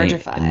 Exactly.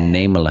 Chargeify.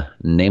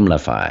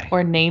 Namelify.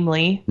 Or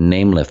Namely.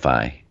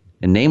 Namelify.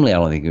 And Namely, I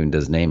don't think even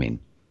does naming.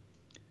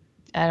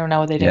 I don't know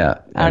what they do. Yeah,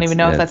 I don't even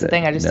know if that's a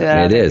thing. I just do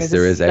that. It is.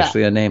 There is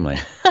actually a Namely.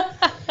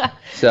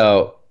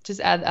 So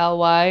just add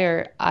LY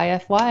or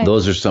IFY.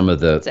 Those are some of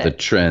the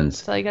trends.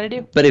 That's all you got to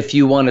do. But if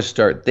you want to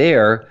start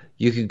there,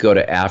 you could go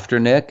to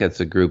Afternic. That's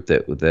a group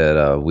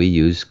that we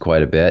use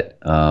quite a bit.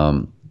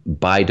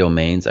 Buy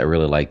Domains. I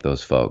really like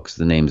those folks.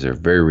 The names are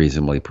very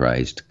reasonably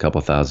priced, a couple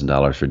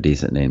 $1,000s for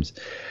decent names.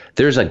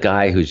 There's a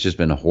guy who's just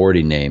been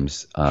hoarding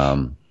names,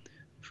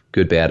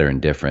 good, bad, or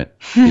indifferent.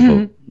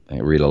 People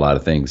read a lot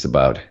of things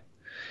about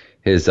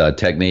his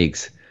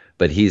techniques,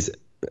 but he's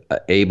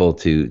able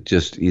to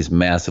he's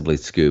massively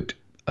scooped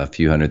a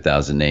few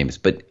 100,000 names.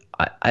 But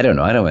I don't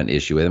know. I don't have an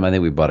issue with him. I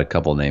think we bought a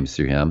couple names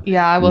through him.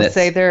 Yeah, I will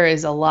say there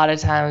is a lot of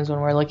times when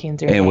we're looking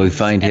through and we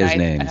find his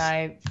names. And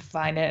I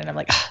find it, and I'm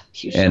like,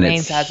 Huge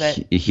Domains has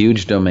it.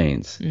 Huge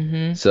Domains.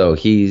 So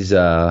he's...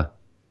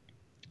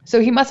 So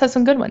he must have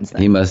some good ones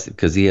then. He must,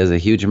 because he has a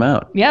huge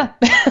amount. Yeah.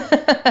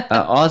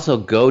 Also,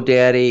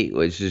 GoDaddy,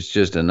 which is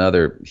just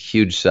another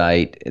huge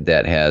site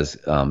that has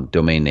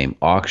domain name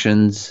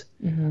auctions.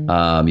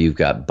 You've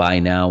got buy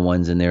now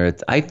ones in there.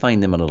 I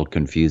find them a little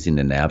confusing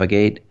to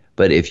navigate,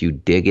 but if you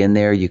dig in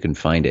there, you can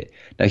find it.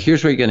 Now,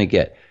 here's what you're going to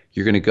get.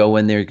 You're going to go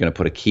in there. You're going to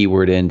put a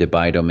keyword in to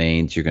buy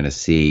domains. You're going to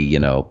see,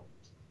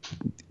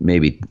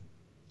 maybe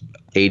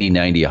 80,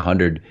 90,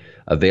 100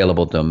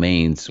 available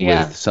domains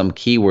with some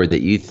keyword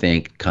that you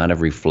think kind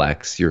of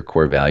reflects your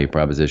core value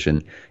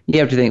proposition. You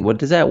have to think, well,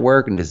 does that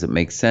work and does it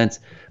make sense?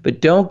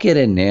 But don't get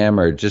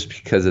enamored just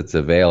because it's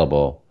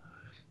available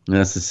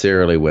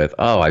necessarily with,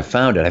 I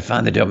found it. I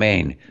found the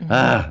domain.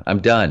 I'm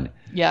done.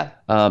 Yeah.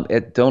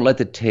 Don't let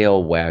the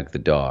tail wag the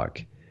dog.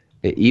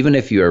 even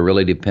if you are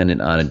really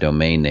dependent on a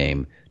domain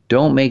name,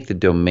 don't make the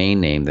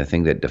domain name the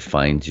thing that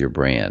defines your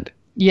brand.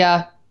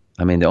 Yeah.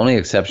 I mean, the only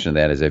exception to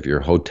that is if you're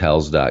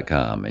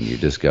hotels.com and you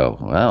just go,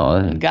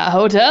 well, got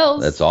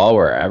hotels. that's all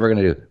we're ever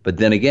going to do. But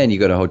then again, you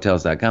go to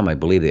hotels.com, I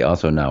believe they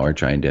also now are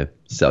trying to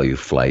sell you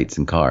flights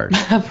and cars.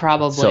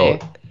 Probably. So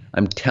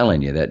I'm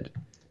telling you that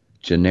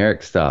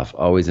generic stuff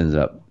always ends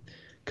up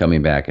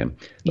coming back in.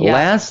 Yeah.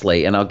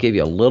 Lastly, and I'll give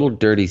you a little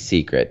dirty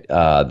secret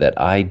that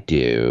I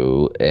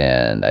do,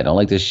 and I don't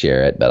like to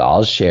share it, but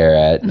I'll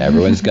share it, and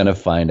everyone's going to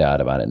find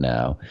out about it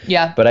now.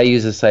 Yeah. But I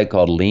use a site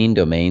called Lean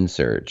Domain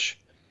Search.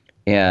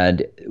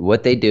 And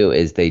what they do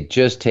is they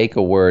just take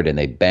a word and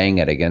they bang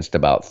it against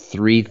about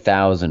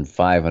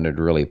 3,500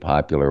 really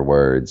popular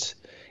words.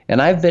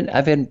 And I've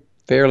been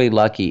fairly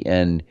lucky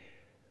in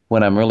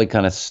when I'm really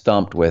kind of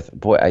stumped with,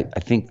 boy, I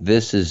think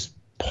this is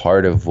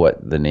part of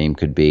what the name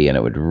could be and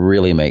it would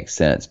really make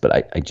sense,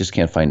 but I just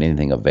can't find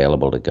anything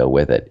available to go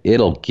with it.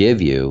 It'll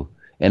give you,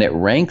 and it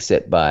ranks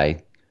it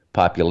by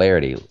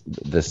popularity,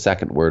 the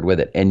second word with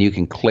it. And you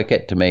can click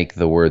it to make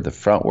the word the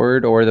front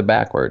word or the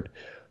back word.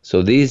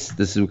 So this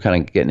is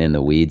kind of getting in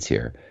the weeds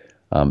here.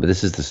 But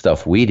this is the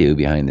stuff we do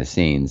behind the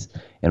scenes.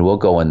 And we'll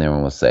go in there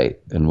and we'll say,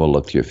 and we'll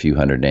look through a few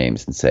hundred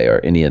names and say,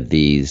 are any of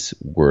these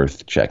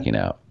worth checking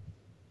out?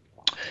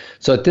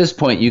 So at this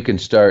point, you can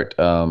start.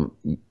 So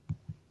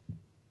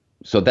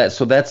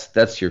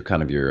that's your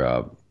kind of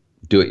your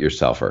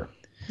do-it-yourselfer.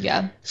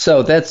 Yeah.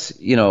 So that's,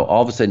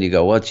 all of a sudden you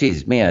go, well,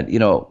 geez, man,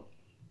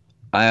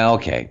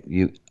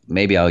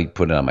 maybe I'll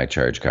put it on my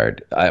charge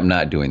card. I'm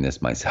not doing this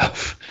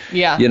myself.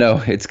 Yeah.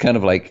 It's kind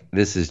of like,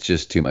 this is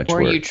just too much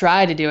work. Or you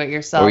try to do it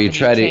yourself. Or you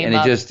try to, and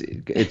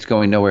it's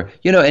going nowhere.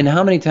 And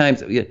how many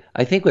times,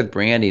 I think with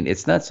branding,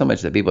 it's not so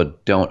much that people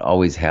don't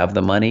always have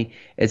the money,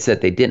 it's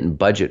that they didn't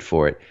budget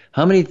for it.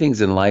 How many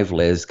things in life,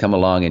 Liz, come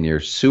along and your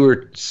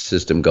sewer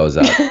system goes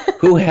up?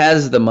 Who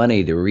has the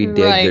money to redig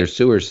their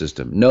sewer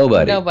system?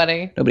 Nobody.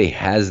 Nobody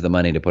has the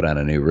money to put on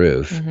a new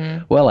roof.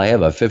 Mm-hmm. Well, I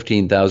have a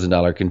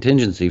 $15,000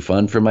 contingency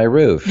fund for my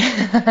roof.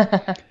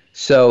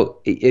 So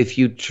if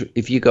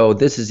you go,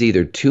 this is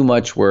either too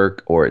much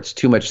work or it's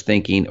too much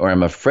thinking, or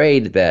I'm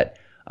afraid that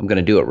I'm going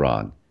to do it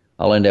wrong,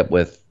 I'll end up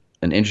with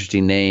an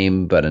interesting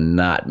name but a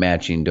not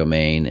matching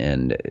domain,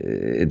 and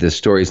the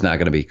story's not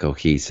going to be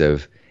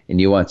cohesive, and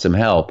you want some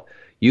help,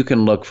 you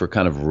can look for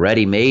kind of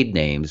ready-made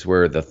names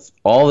where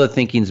all the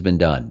thinking's been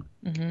done.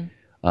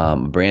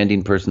 Mm-hmm.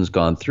 Branding person's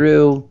gone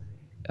through,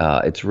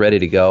 it's ready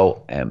to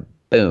go, and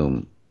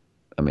boom,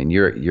 I mean,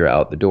 you're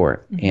out the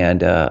door. Mm-hmm.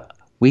 And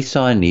we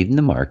saw a need in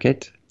the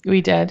market.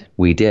 We did.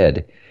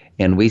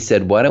 And we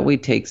said, why don't we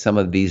take some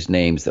of these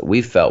names that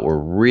we felt were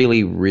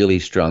really, really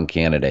strong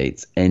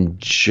candidates and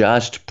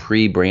just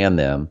pre-brand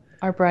them.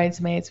 Our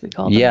bridesmaids, we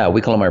call them. Yeah,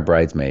 we call them our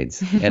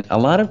bridesmaids. And a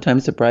lot of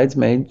times the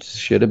bridesmaids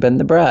should have been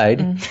the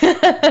bride.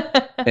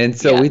 And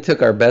so we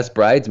took our best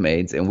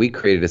bridesmaids and we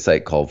created a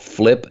site called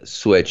Flip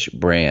Switch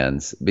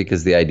Brands,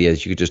 because the idea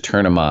is you could just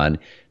turn them on.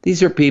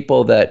 These are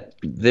people that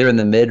they're in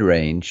the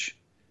mid-range.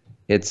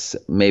 It's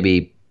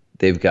maybe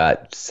they've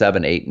got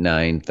 $7,000,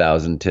 $8,000,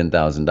 $9,000,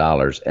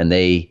 $10,000, and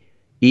they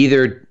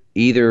either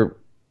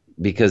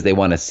because they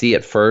want to see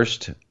it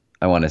first,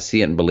 I want to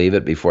see it and believe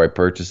it before I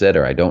purchase it,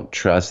 or I don't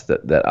trust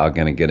that I'm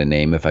going to get a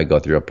name if I go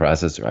through a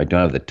process, or I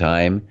don't have the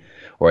time,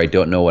 or I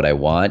don't know what I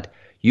want.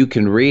 You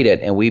can read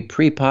it, and we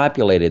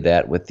pre-populated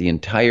that with the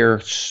entire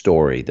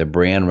story, the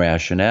brand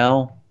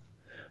rationale,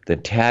 the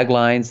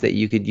taglines that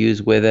you could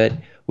use with it.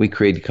 We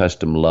created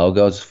custom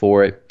logos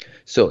for it.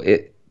 So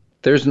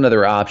there's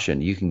another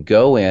option. You can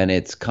go in.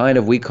 It's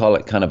we call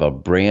it kind of a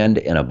brand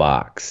in a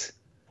box.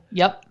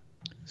 Yep.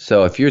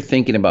 So if you're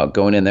thinking about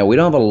going in there, we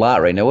don't have a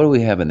lot right now. What do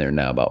we have in there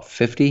now? About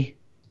 50?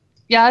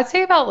 Yeah, I'd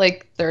say about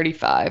like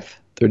 35.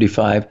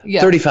 35?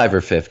 Yeah. 35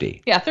 or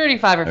 50? Yeah,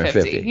 35 or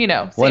 50.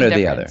 One or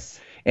the other.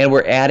 And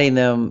we're adding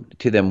them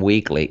to them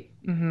weekly.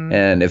 Mm-hmm.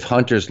 And if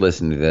Hunter's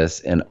listening to this,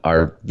 and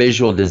our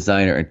visual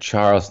designer in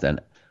Charleston,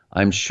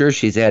 I'm sure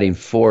she's adding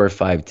 4 or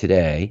 5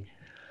 today.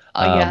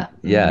 Oh, yeah.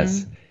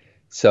 Yes. Mm-hmm.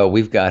 So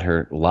we've got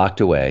her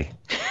locked away.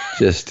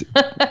 Just,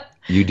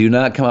 you do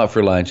not come out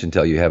for lunch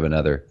until you have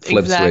another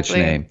Flip Switch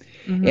name.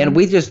 Mm-hmm. And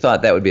we just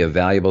thought that would be a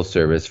valuable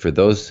service for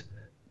those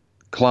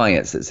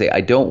clients that say, I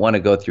don't want to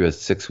go through a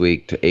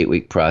 6-week to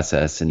 8-week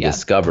process and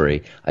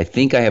discovery. I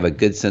think I have a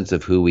good sense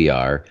of who we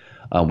are.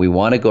 We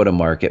want to go to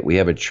market. We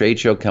have a trade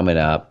show coming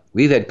up.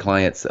 We've had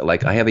clients that,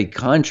 like, I have a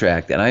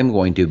contract and I'm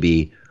going to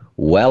be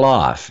well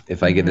off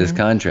if I get this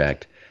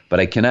contract, but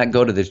I cannot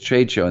go to this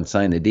trade show and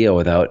sign the deal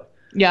without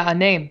a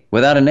name.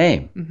 Without a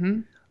name.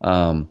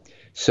 Mm-hmm.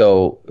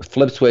 So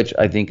Flip Switch,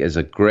 I think, is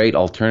a great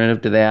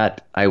alternative to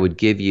that. I would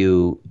give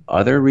you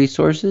other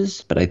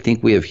resources, but I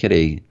think we have hit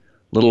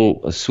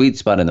a sweet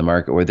spot in the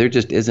market where there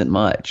just isn't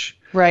much.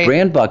 Right.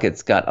 Brand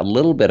Bucket's got a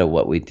little bit of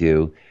what we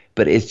do,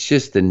 but it's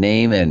just the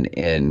name,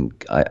 and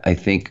I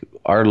think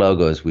our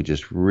logos, we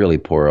just really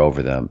pour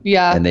over them.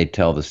 Yeah. And they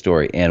tell the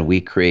story, and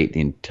we create the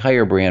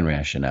entire brand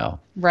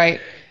rationale. Right.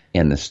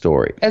 and the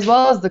story. As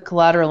well as the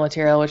collateral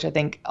material, which I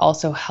think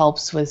also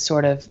helps with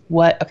sort of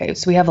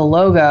so we have a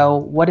logo.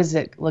 What is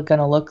it going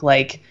to look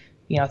like,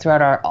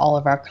 throughout all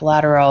of our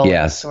collateral?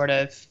 Yes. Sort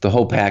of. The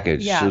whole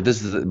package. Yeah. So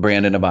this is a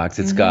brand in a box.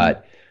 It's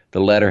got the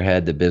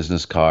letterhead, the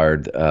business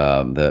card,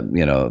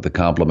 the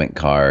compliment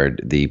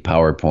card, the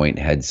PowerPoint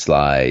head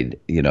slide,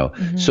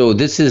 So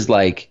this is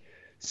like,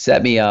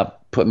 set me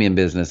up, put me in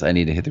business. I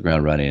need to hit the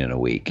ground running in a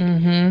week.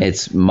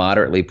 It's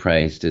moderately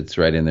priced. It's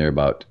right in there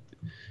about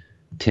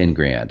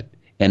 $10,000.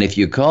 And if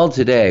you call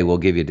today, we'll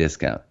give you a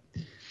discount.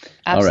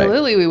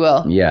 Absolutely, we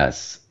will.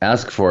 Yes.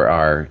 Ask for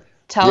our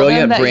Tell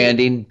Brilliant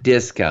Branding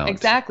discount.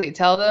 Exactly.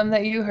 Tell them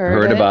that you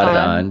heard about it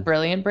on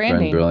Brilliant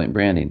Branding. Brilliant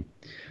Branding.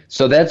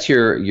 So that's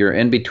your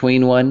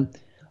in-between one.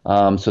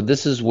 So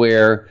this is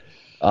where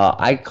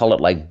I call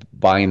it like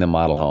buying the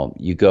model home.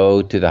 You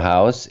go to the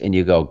house and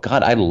you go,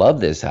 God, I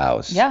love this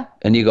house. Yeah.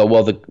 And you go,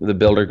 well, the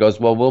builder goes,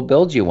 well, we'll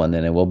build you one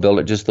then, and we'll build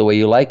it just the way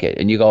you like it.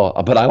 And you go,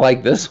 but I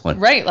like this one.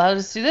 Right. Well, I'll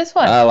just do this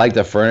one. I like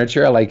the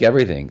furniture. I like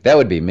everything. That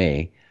would be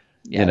me.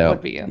 Yeah, it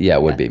would be you. Yeah,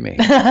 it would be me.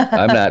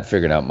 I'm not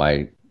figuring out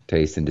my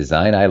taste in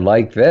design. I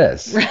like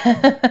this.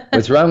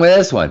 What's wrong with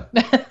this one?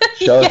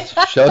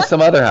 Show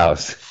some other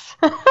house.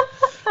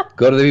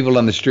 Go to the people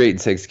on the street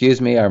and say,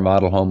 excuse me, our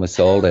model home was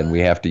sold and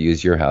we have to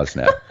use your house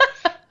now.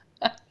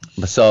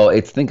 So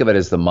think of it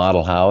as the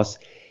model house.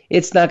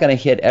 It's not going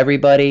to hit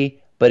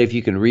everybody, but if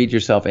you can read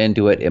yourself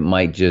into it, it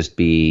might just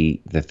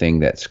be the thing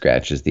that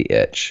scratches the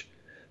itch.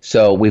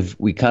 So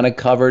we kind of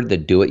covered the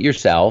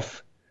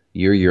do-it-yourself.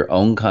 You're your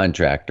own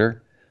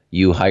contractor.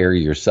 You hire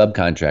your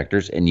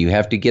subcontractors, and you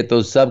have to get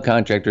those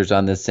subcontractors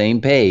on the same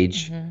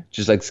page,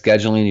 just like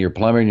scheduling your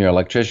plumber and your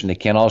electrician. They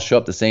can't all show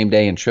up the same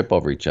day and trip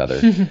over each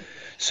other.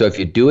 So if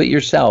you do it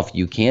yourself,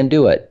 you can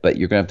do it, but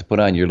you're going to have to put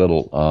on your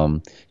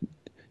little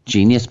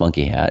genius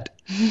monkey hat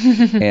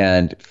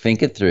and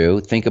think it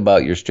through. Think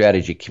about your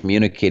strategy,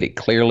 communicate it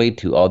clearly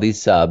to all these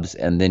subs,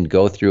 and then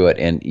go through it.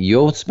 And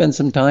you'll spend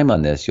some time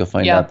on this. You'll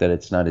find out that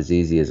it's not as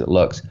easy as it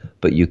looks,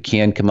 but you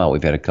can come out.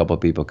 We've had a couple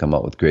of people come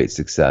out with great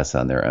success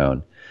on their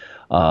own.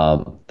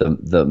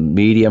 The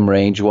medium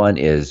range one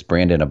is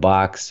brand in a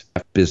box,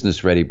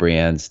 business ready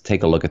brands.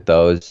 Take a look at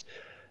those.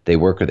 They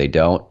work or they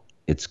don't.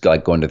 It's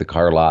like going to the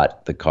car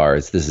lot. The car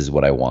is, this is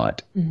what I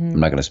want. I'm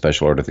not going to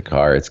special order the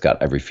car. It's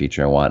got every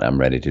feature I want. I'm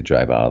ready to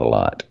drive out of the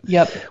lot.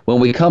 Yep.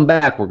 When we come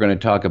back, we're going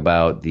to talk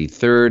about the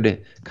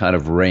third kind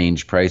of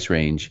price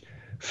range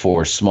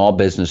for small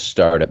business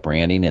startup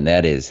branding, and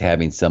that is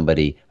having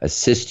somebody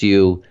assist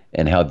you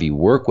and have you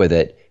work with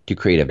it to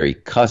create a very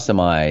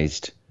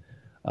customized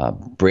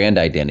brand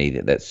identity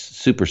that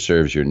super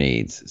serves your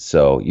needs.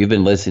 So you've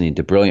been listening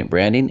to Brilliant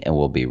Branding, and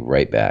we'll be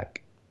right back.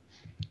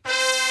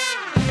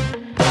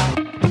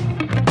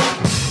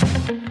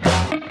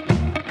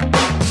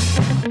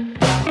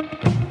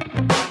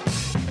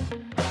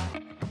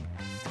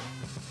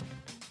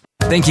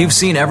 Think you've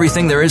seen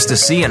everything there is to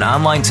see in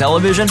online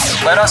television?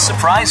 Let us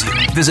surprise you.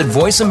 Visit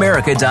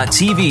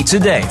voiceamerica.tv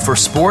today for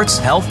sports,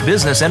 health,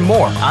 business, and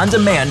more on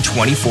demand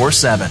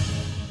 24/7.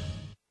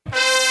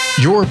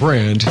 Your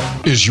brand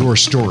is your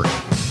story,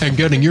 and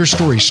getting your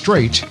story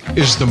straight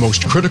is the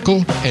most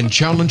critical and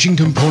challenging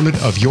component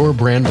of your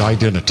brand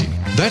identity.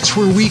 That's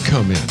where we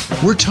come in.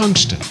 We're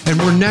Tungsten, and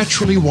we're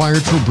naturally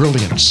wired for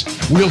brilliance.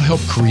 We'll help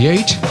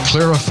create,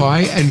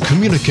 clarify, and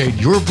communicate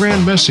your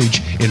brand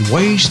message in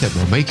ways that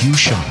will make you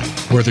shine.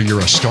 Whether you're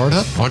a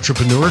startup,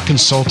 entrepreneur,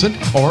 consultant,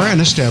 or an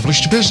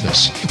established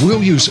business,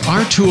 we'll use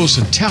our tools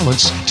and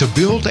talents to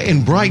build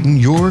and brighten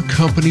your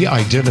company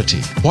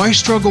identity. Why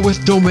struggle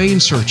with domain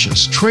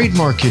searches,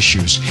 trademark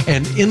issues,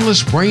 and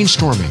endless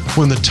brainstorming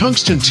when the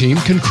Tungsten team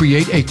can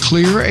create a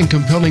clear and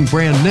compelling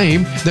brand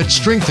name that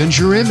strengthens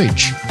your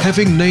image?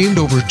 Having named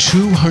over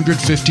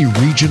 250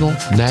 regional,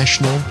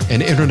 national,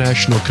 and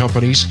international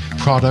companies,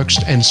 products,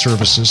 and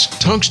services,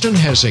 Tungsten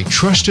has a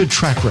trusted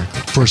track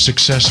record for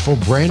successful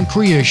brand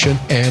creation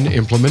and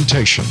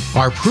implementation.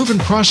 Our proven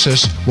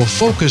process will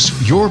focus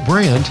your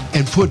brand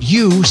and put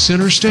you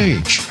center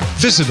stage.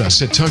 Visit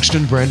us at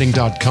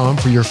tungstenbranding.com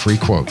for your free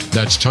quote.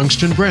 That's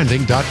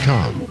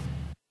tungstenbranding.com.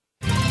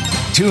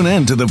 Tune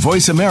in to the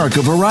Voice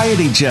America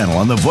Variety channel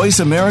on the Voice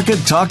America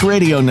Talk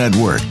Radio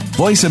Network.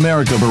 Voice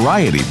America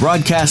Variety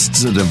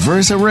broadcasts a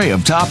diverse array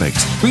of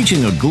topics,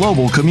 reaching a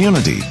global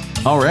community.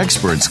 Our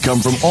experts come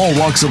from all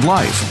walks of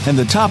life, and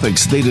the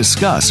topics they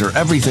discuss are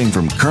everything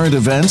from current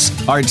events,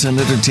 arts and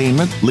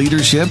entertainment,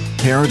 leadership,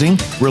 parenting,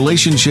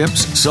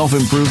 relationships,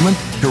 self-improvement,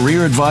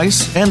 career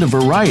advice, and a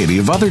variety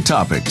of other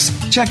topics.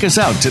 Check us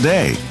out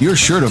today. You're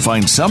sure to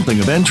find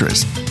something of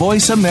interest.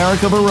 Voice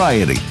America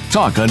Variety.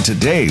 Talk on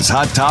today's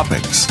hot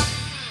topics.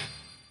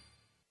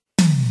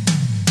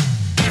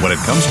 When it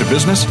comes to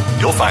business,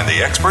 you'll find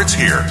the experts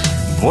here.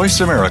 Voice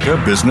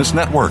America Business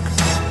Network.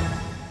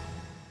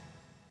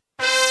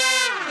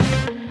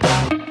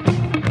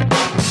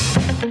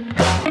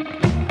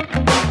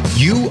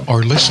 You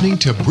are listening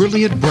to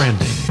Brilliant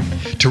Branding.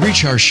 To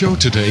reach our show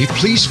today,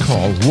 please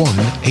call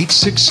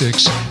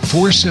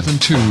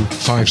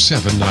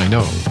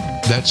 1-866-472-5790.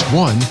 That's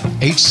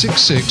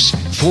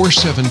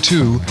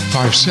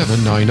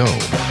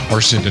 1-866-472-5790.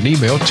 Or send an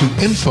email to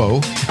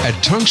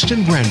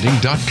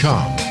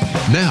info@tungstenbranding.com.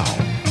 Now,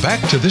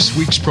 back to this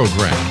week's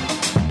program.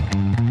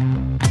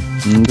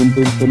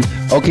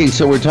 Okay,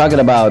 so we're talking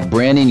about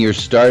branding your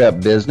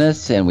startup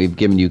business, and we've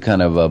given you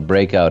kind of a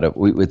breakout of,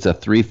 it's a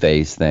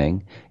 3-phase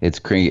thing. It's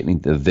creating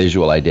the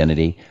visual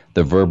identity,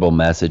 the verbal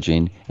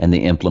messaging, and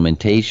the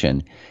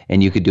implementation.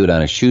 And you could do it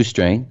on a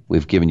shoestring.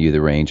 We've given you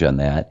the range on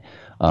that.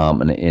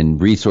 And in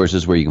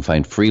resources where you can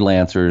find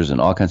freelancers and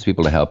all kinds of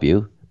people to help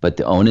you. But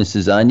the onus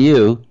is on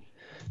you.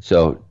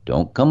 So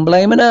don't come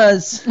blaming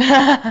us.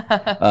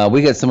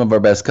 We get some of our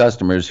best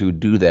customers who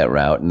do that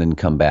route and then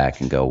come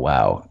back and go,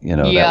 wow, that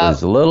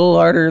was a little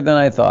harder than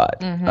I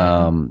thought.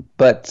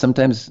 But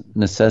sometimes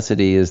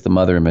necessity is the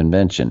mother of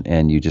invention,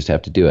 and you just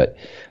have to do it.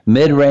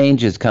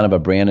 Mid-range is kind of a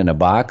brand in a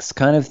box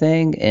kind of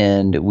thing,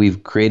 and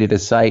we've created a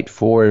site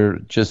for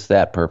just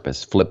that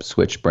purpose, Flip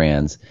Switch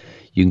Brands.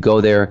 You can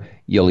go there,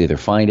 you'll either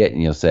find it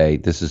and you'll say,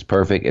 this is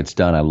perfect, it's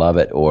done, I love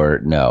it, or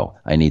no,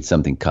 I need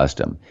something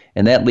custom.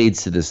 And that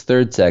leads to this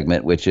third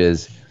segment, which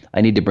is, I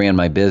need to brand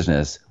my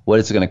business. What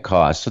is it going to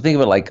cost? So think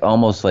of it like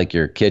almost like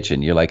your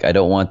kitchen. You're like, I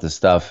don't want the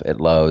stuff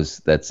at Lowe's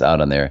that's out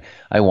on there.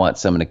 I want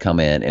someone to come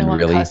in and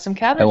really, custom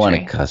cabinetry. I want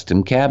a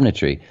custom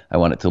cabinetry. I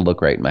want it to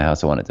look right in my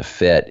house. I want it to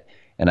fit.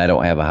 And I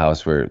don't have a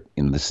house where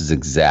this is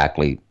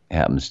exactly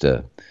happens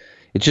to.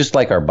 It's just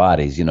like our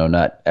bodies,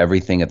 not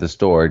everything at the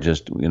store,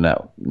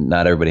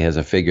 not everybody has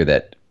a figure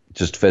that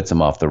just fits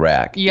them off the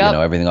rack. Yep.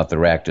 Everything off the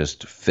rack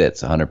just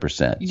fits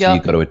 100%. Yep. So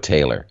you go to a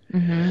tailor.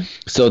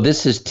 So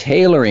this is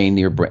tailoring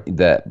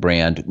that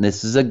brand. And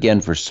this is,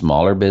 again, for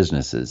smaller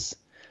businesses.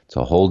 It's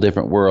a whole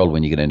different world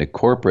when you get into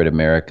corporate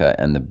America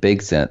and the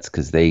big sense,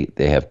 because they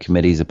have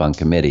committees upon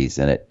committees,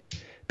 and it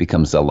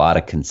becomes a lot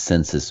of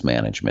consensus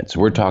management. So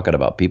we're talking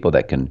about people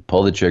that can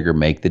pull the trigger,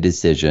 make the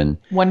decision.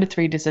 1 to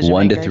 3 decision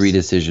makers. 1 to 3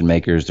 decision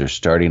makers. They're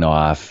starting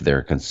off. They're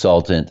a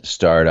consultant,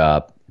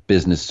 startup,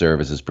 business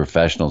services,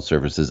 professional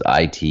services,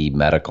 IT,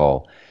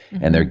 medical,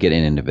 and they're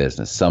getting into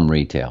business, some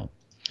retail.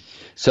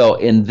 So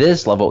in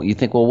this level, you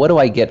think, well, what do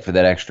I get for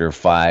that extra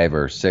 $5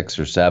 or $6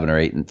 or $7 or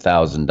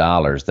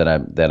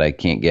 $8,000 that I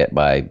can't get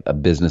by a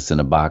business in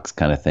a box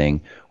kind of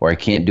thing, or I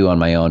can't do on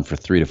my own for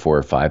 $3,000 to $4,000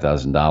 or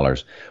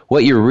 $5,000?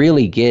 What you're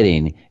really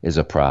getting is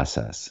a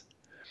process.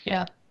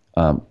 Yeah.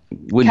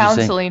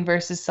 Counseling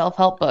versus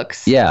self-help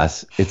books.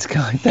 Yes, it's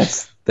kind of,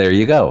 that's there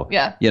you go.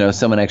 Yeah.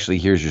 Someone actually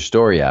hears your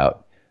story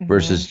out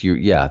versus you.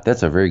 Yeah,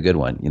 that's a very good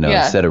one.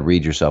 Instead of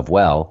read yourself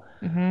well.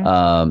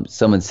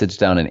 Someone sits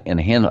down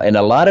and handle, and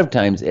a lot of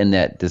times in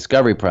that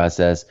discovery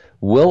process,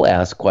 we'll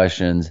ask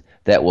questions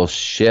that will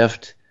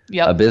shift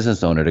a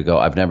business owner to go,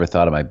 I've never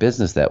thought of my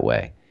business that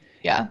way.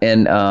 Yeah.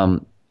 And,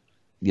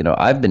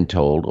 I've been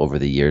told over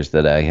the years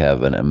that I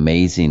have an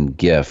amazing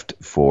gift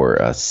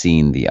for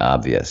seeing the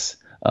obvious.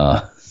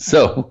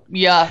 So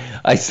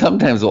I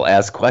sometimes will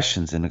ask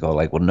questions and go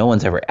like, well, no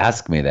one's ever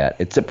asked me that.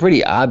 It's a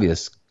pretty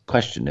obvious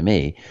question to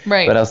me,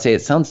 right? But I'll say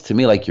it sounds to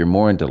me like you're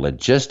more into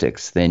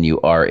logistics than you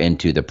are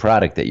into the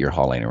product that you're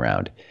hauling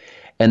around.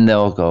 And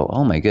they'll go,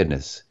 oh my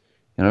goodness,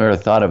 I never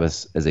thought of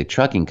us as a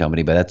trucking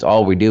company, but that's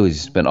all we do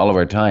is spend all of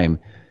our time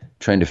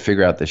trying to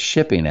figure out the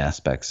shipping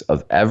aspects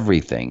of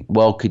everything.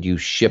 Well, could you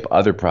ship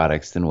other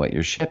products than what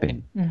you're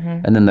shipping?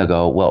 And then they'll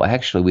go, well,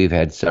 actually, we've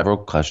had several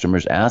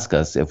customers ask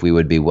us if we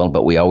would be willing,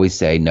 but we always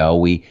say, no,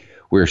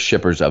 we're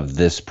shippers of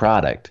this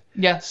product.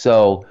 Yeah.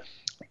 So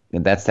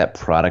and that's that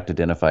product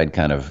identified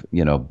kind of,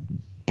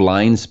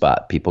 blind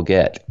spot people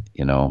get,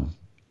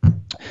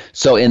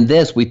 So in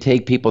this, we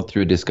take people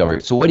through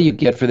discovery. So what do you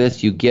get for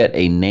this? You get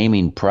a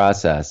naming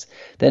process.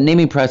 That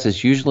naming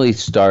process usually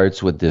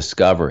starts with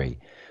discovery,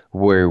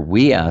 where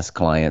we ask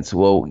clients,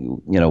 well,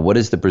 what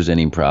is the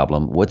presenting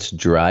problem? What's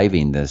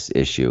driving this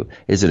issue?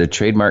 Is it a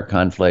trademark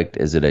conflict?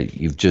 Is it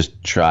you've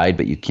just tried,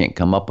 but you can't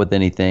come up with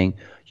anything?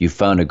 You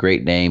found a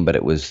great name, but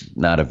it was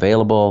not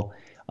available.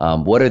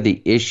 What are the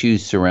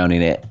issues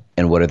surrounding it,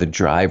 and what are the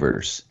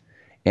drivers?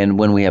 And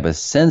when we have a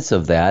sense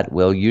of that,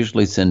 we'll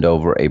usually send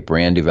over a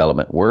brand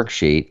development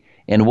worksheet,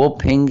 and we'll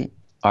ping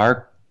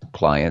our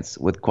clients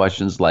with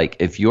questions like,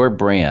 if your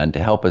brand,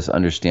 to help us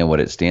understand what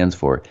it stands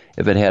for,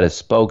 if it had a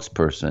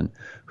spokesperson,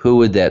 who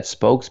would that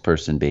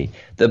spokesperson be?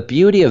 The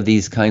beauty of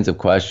these kinds of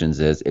questions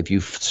is if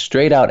you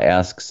straight out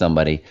ask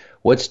somebody,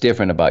 what's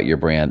different about your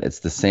brand? It's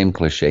the same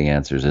cliche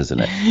answers, isn't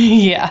it?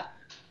 Yeah.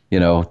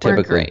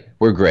 Typically,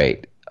 we're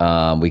great.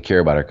 We care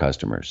about our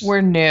customers. We're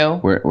new.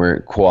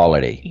 We're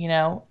quality.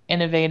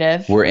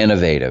 Innovative. We're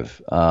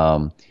innovative.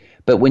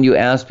 But when you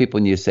ask people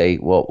and you say,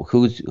 well,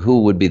 who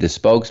would be the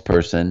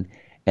spokesperson?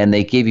 And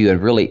they give you a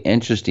really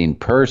interesting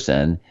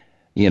person,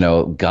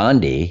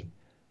 Gandhi,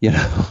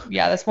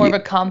 Yeah, that's more of a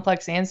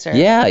complex answer.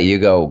 Yeah, you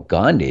go,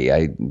 Gandhi,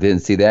 I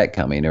didn't see that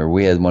coming. Or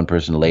we had one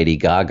person, Lady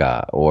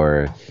Gaga,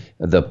 or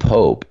the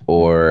Pope,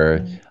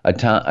 or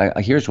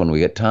here's one we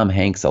get, Tom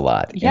Hanks a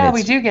lot. Yeah,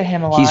 we do get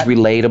him a lot. He's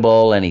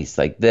relatable, and he's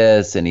like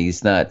this, and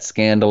he's not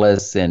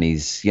scandalous, and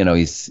he's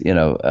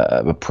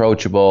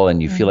approachable,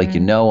 and you feel like you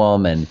know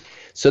him, and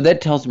so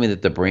that tells me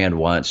that the brand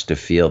wants to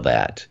feel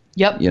that.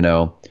 Yep.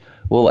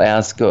 We'll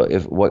ask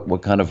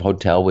what kind of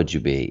hotel would you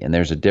be? And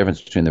there's a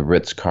difference between the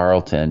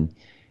Ritz-Carlton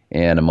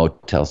and a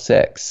Motel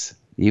 6,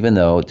 even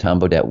though Tom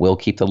Bodett will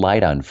keep the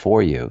light on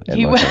for you.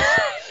 He will.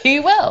 He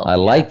will. I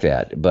like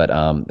that, but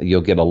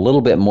you'll get a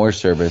little bit more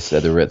service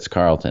at the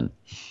Ritz-Carlton.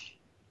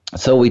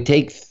 So we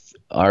take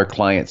our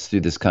clients through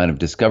this kind of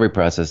discovery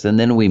process, and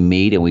then we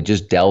meet and we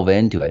just delve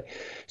into it.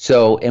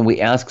 So, and we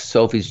ask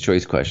Sophie's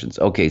Choice questions.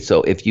 Okay,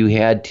 so if you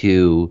had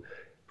to,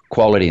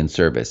 quality and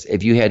service,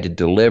 if you had to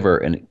deliver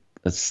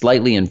a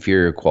slightly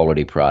inferior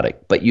quality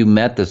product, but you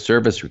met the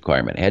service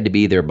requirement, it had to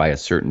be there by a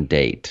certain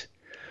date,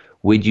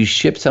 would you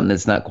ship something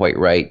that's not quite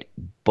right,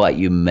 but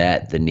you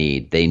met the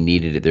need? They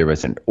needed it there by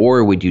certain,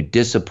 or would you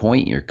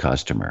disappoint your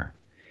customer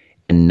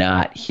and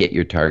not hit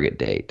your target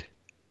date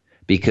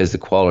because the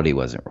quality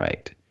wasn't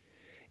right?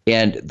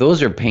 And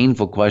those are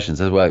painful questions.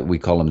 That's why we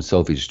call them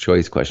Sophie's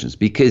Choice questions,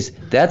 because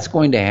that's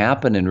going to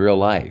happen in real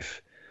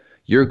life.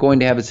 You're going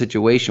to have a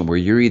situation where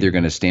you're either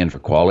going to stand for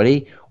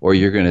quality or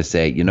you're going to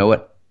say, you know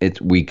what,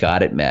 we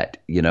got it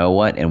met, you know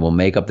what, and we'll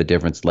make up the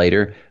difference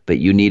later, but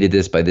you needed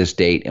this by this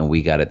date and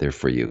we got it there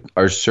for you.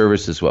 Our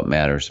service is what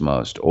matters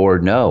most. Or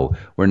no,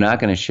 we're not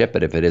going to ship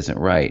it if it isn't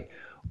right.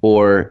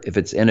 Or if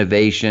it's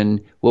innovation,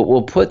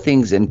 we'll put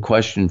things in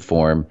question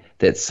form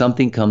that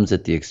something comes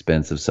at the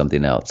expense of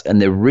something else.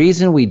 And the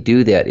reason we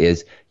do that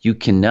is you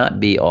cannot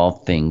be all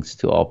things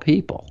to all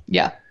people.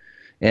 Yeah.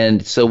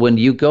 And so when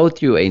you go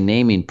through a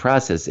naming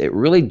process, it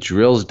really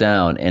drills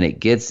down and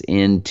it gets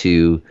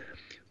into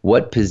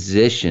what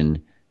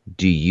position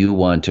do you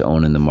want to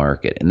own in the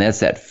market? And that's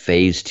that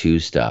phase 2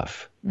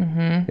 stuff.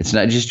 Mm-hmm. It's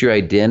not just your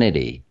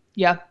identity.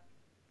 Yeah.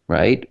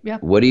 Right? Yeah.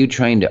 What are you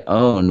trying to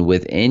own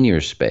within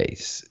your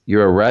space?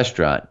 You're a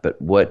restaurant, but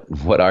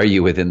what are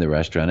you within the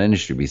restaurant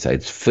industry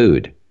besides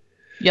food?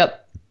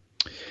 Yep.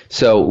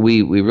 So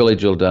we really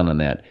drill down on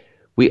that.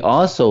 We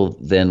also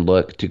then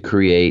look to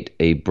create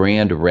a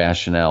brand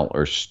rationale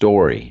or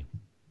story.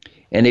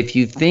 And if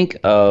you think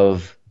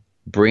of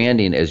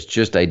branding as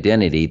just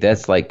identity,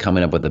 that's like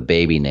coming up with a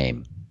baby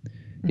name.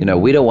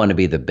 Mm-hmm. We don't want to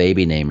be the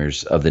baby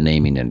namers of the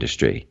naming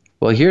industry.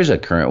 Well, here's a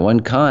current one,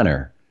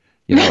 Connor.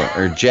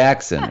 Or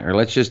Jackson, or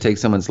let's just take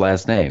someone's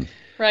last name.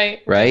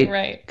 Right.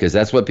 Because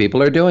that's what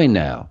people are doing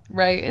now.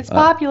 Right. It's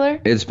popular.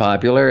 It's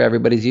popular.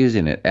 Everybody's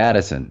using it.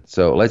 Addison.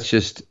 So let's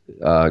just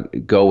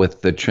go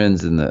with the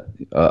trends in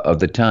of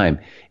the time.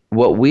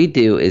 What we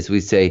do is we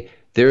say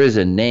there is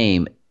a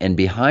name, and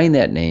behind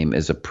that name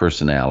is a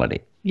personality.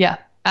 Yeah,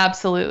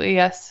 absolutely.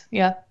 Yes.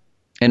 Yeah.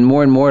 And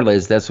more,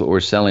 Liz, that's what we're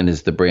selling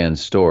is the brand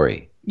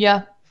story.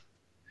 Yeah.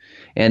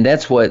 And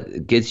that's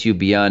what gets you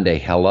beyond a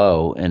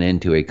hello and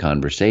into a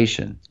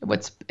conversation.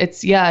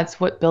 It's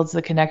what builds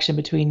the connection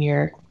between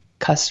your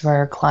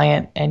customer,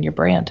 client, and your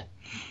brand.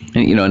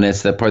 And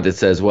that's the part that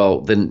says,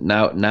 well, then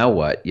now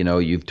what?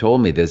 You've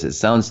told me this. It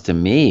sounds to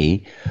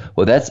me,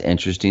 well, that's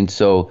interesting.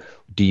 So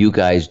do you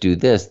guys do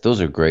this?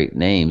 Those are great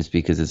names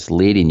because it's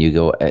leading. You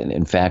go,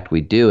 in fact,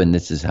 we do, and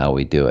this is how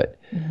we do it.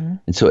 Mm-hmm.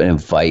 And so it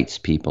invites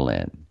people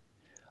in.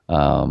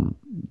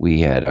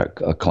 We had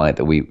a client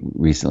that we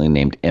recently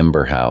named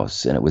Ember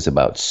House, and it was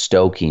about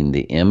stoking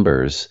the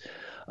embers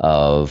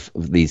of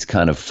these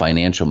kind of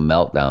financial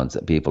meltdowns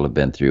that people have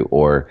been through,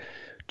 or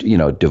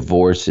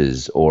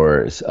divorces,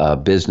 or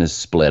business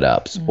split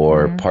ups, mm-hmm.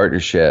 or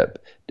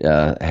partnership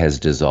has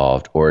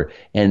dissolved,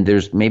 and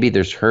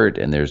there's hurt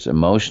and there's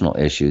emotional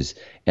issues,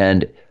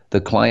 and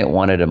the client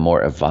wanted a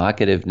more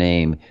evocative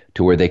name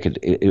to where they could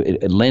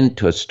it lend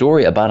to a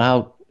story about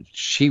how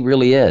she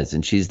really is,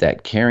 and she's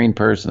that caring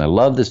person. I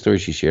love the story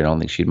she shared. I don't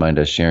think she'd mind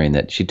us sharing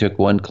that. She took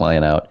one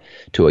client out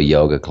to a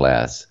yoga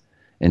class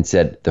and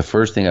said, the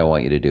first thing I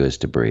want you to do is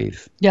to breathe.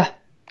 Yeah.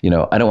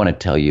 I don't want to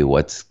tell you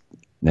what's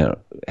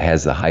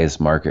has the highest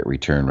market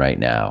return right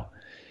now.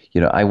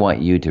 I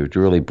want you to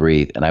really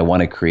breathe, and I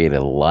want to create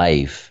a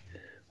life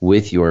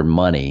with your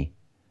money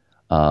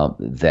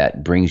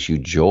that brings you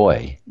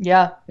joy.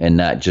 Yeah. And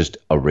not just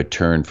a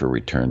return for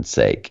return's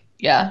sake.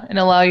 Yeah, and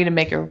allow you to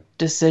make a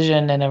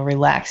decision in a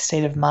relaxed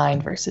state of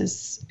mind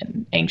versus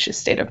an anxious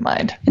state of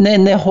mind. And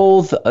then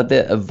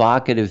the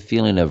evocative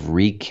feeling of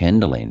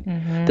rekindling,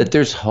 mm-hmm. that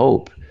there's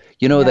hope.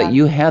 That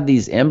you have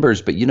these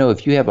embers, but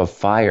if you have a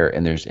fire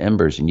and there's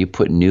embers and you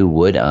put new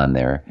wood on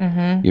there,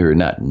 mm-hmm. you're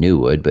not new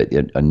wood, but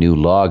a new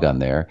log on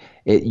there,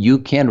 you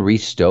can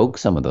restoke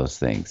some of those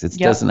things. It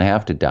doesn't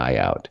have to die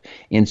out.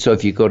 And so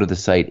if you go to the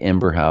site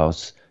Ember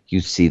House, you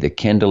see the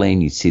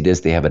kindling, you see this,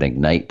 they have an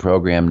Ignite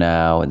program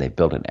now, and they've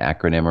built an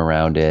acronym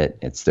around it.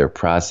 It's their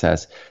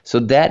process. So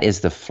that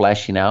is the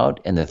fleshing out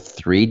and the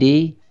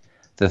 3D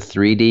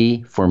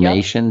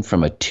formation, yep.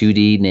 from a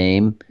 2D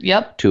name,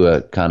 yep. to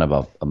a kind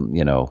of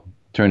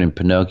turning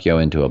Pinocchio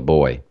into a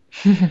boy.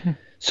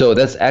 So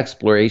that's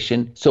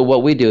exploration. So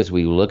what we do is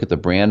we look at the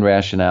brand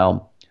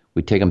rationale,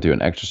 we take them through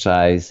an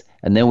exercise,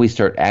 and then we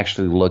start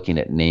actually looking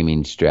at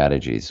naming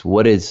strategies.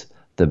 What is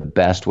the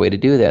best way to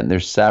do that? And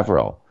there's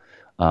several.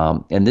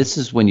 And this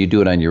is when you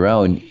do it on your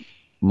own,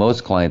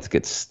 most clients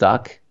get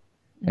stuck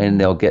and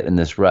they'll get in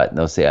this rut and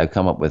they'll say, I've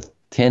come up with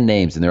 10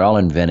 names and they're all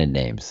invented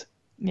names.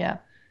 Yeah.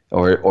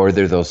 or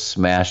they're those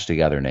smashed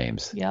together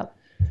names. Yep.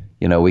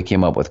 You know, we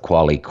came up with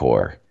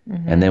Qualicore,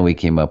 and then we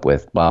came up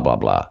with blah, blah,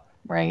 blah.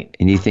 Right.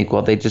 And you think,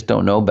 well, they just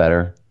don't know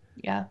better.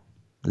 Yeah.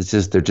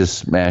 They're just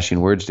smashing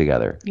words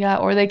together. Yeah,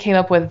 or they came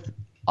up with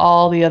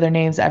all the other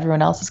names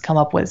everyone else has come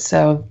up with,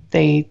 so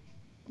they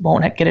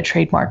won't get a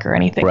trademark or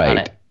anything on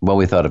it. Well,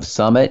 we thought of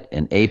Summit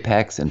and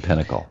Apex and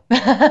Pinnacle.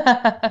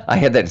 I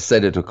had that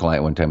said it to a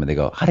client one time, and they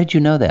go, how did you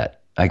know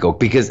that? I go,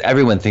 because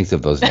everyone thinks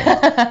of those names.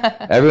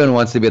 Everyone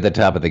wants to be at the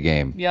top of the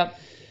game. Yep.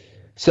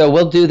 So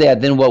we'll do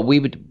that. Then what we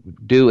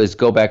would do is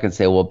go back and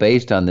say, well,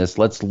 based on this,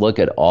 let's look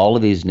at all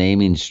of these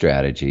naming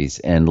strategies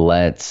and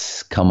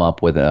let's come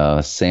up with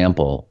a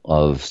sample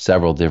of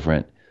several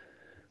different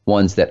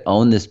ones that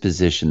own this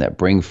position, that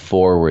bring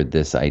forward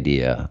this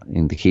idea.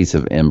 In the case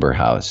of Ember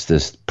House,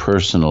 this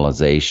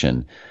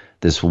personalization,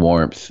 this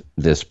warmth,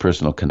 this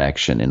personal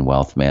connection in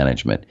wealth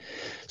management.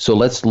 So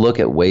let's look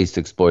at ways to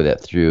explore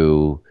that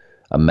through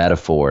a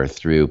metaphor,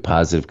 through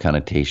positive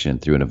connotation,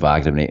 through an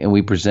evocative name. And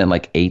we present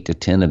like 8 to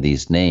 10 of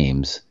these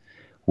names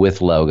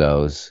with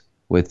logos,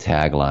 with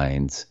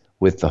taglines,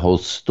 with the whole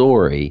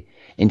story.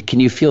 And can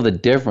you feel the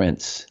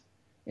difference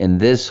in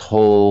this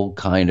whole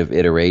kind of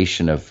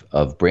iteration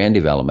of brand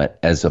development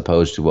as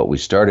opposed to what we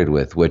started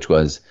with, which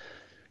was,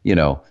 you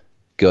know,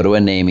 go to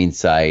a naming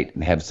site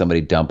and have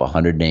somebody dump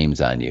 100 names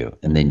on you,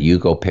 and then you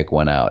go pick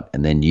one out,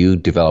 and then you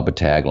develop a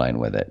tagline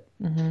with it.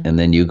 And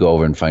then you go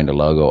over and find a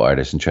logo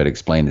artist and try to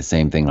explain the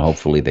same thing, and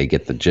hopefully they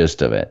get the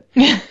gist of it.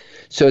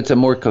 So it's a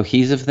more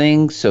cohesive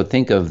thing. So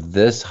think of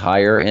this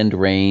higher end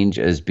range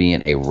as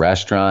being a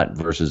restaurant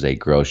versus a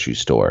grocery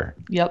store.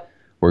 Yep.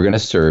 We're going to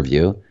serve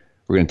you.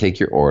 We're going to take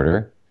your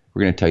order.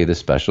 We're going to tell you the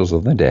specials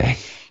of the day,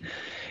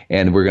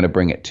 and we're going to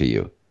bring it to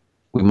you.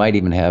 We might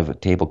even have a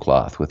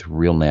tablecloth with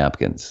real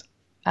napkins.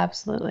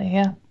 Absolutely,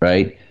 yeah.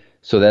 Right?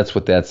 So that's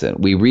what that's in.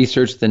 We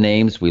research the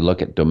names. We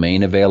look at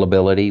domain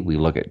availability. We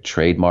look at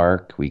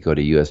trademark. We go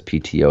to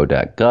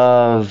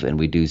uspto.gov, and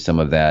we do some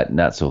of that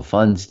not so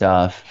fun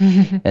stuff.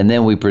 And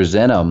then we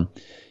present them,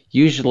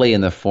 usually in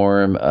the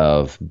form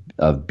of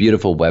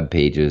beautiful web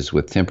pages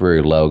with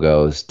temporary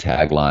logos,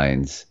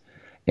 taglines,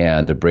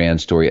 and a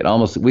brand story.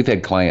 And we've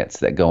had clients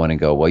that go in and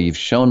go, well, you've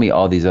shown me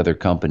all these other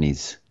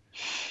companies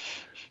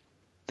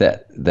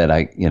that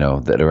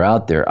are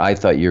out there. I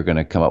thought you were going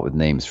to come up with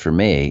names for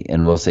me.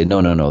 And we'll say,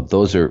 no,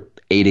 those are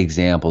 8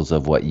 examples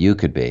of what you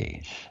could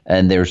be.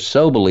 And they're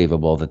so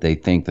believable that they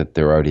think that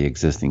they're already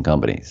existing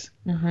companies.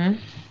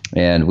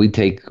 And we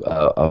take,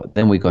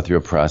 then we go through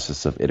a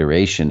process of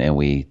iteration, and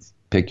we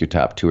pick your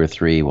top 2 or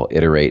 3. We'll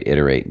iterate,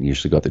 and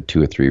usually go through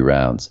 2 or 3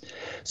 rounds.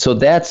 So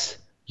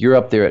you're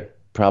up there at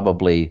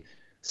probably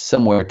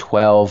somewhere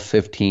 12,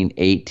 15,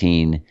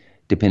 18,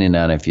 depending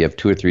on if you have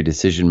 2 or 3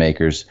 decision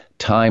makers.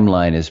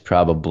 Timeline is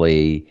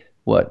probably,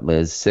 what,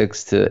 Liz,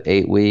 6 to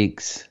 8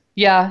 weeks?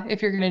 Yeah,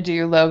 if you're going to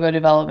do logo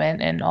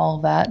development and all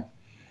of that.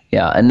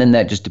 Yeah, and then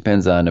that just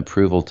depends on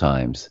approval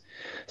times.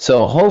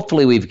 So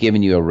hopefully we've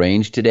given you a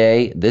range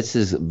today. This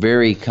is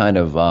very kind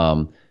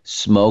of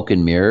smoke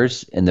and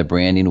mirrors in the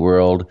branding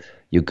world.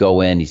 You go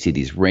in, you see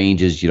these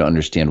ranges, you don't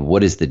understand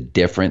what is the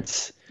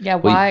difference. Yeah,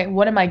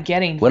 what am I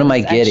getting for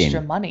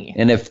extra money?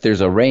 And if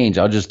there's a range,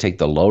 I'll just take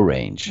the low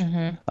range.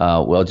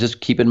 Well,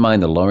 just keep in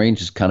mind the low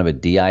range is kind of a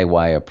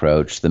DIY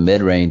approach. The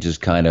mid range is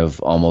kind of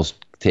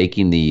almost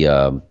taking the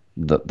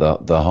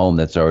home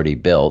that's already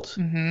built,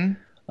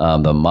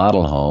 the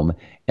model home.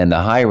 And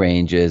the high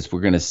range is we're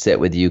going to sit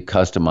with you,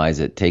 customize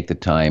it, take the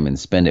time and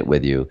spend it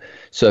with you.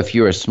 So if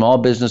you're a small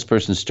business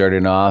person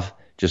starting off,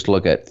 just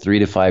look at $3,000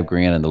 to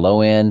 $5,000 on the low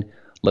end.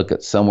 Look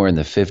at somewhere in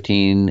the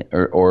 15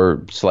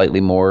 or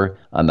slightly more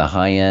on the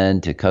high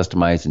end to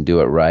customize and do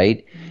it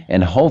right.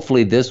 And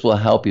hopefully this will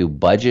help you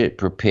budget,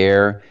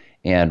 prepare,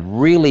 and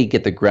really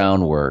get the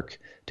groundwork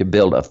to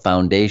build a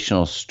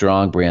foundational,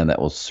 strong brand that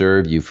will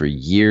serve you for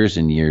years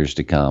and years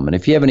to come. And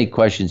if you have any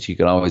questions, you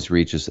can always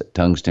reach us at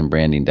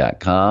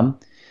tungstenbranding.com.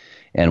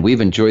 And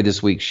we've enjoyed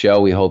this week's show.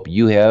 We hope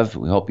you have.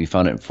 We hope you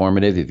found it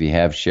informative. If you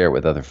have, share it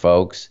with other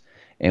folks.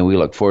 And we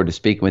look forward to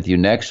speaking with you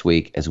next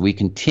week as we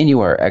continue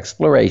our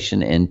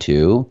exploration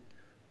into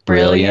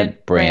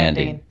brilliant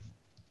branding.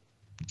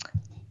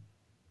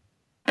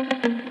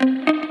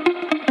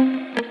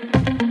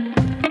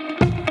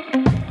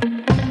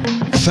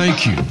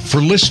 Thank you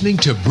for listening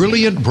to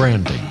Brilliant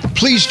Branding.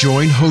 Please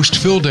join host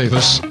Phil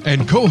Davis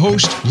and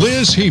co-host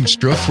Liz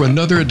Heemstra for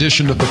another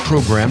edition of the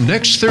program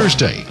next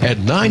Thursday at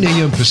 9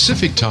 a.m.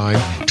 Pacific Time,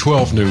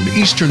 12 noon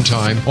Eastern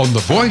Time on the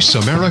Voice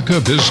America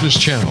Business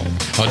Channel.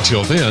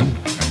 Until then,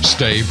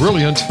 stay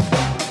brilliant.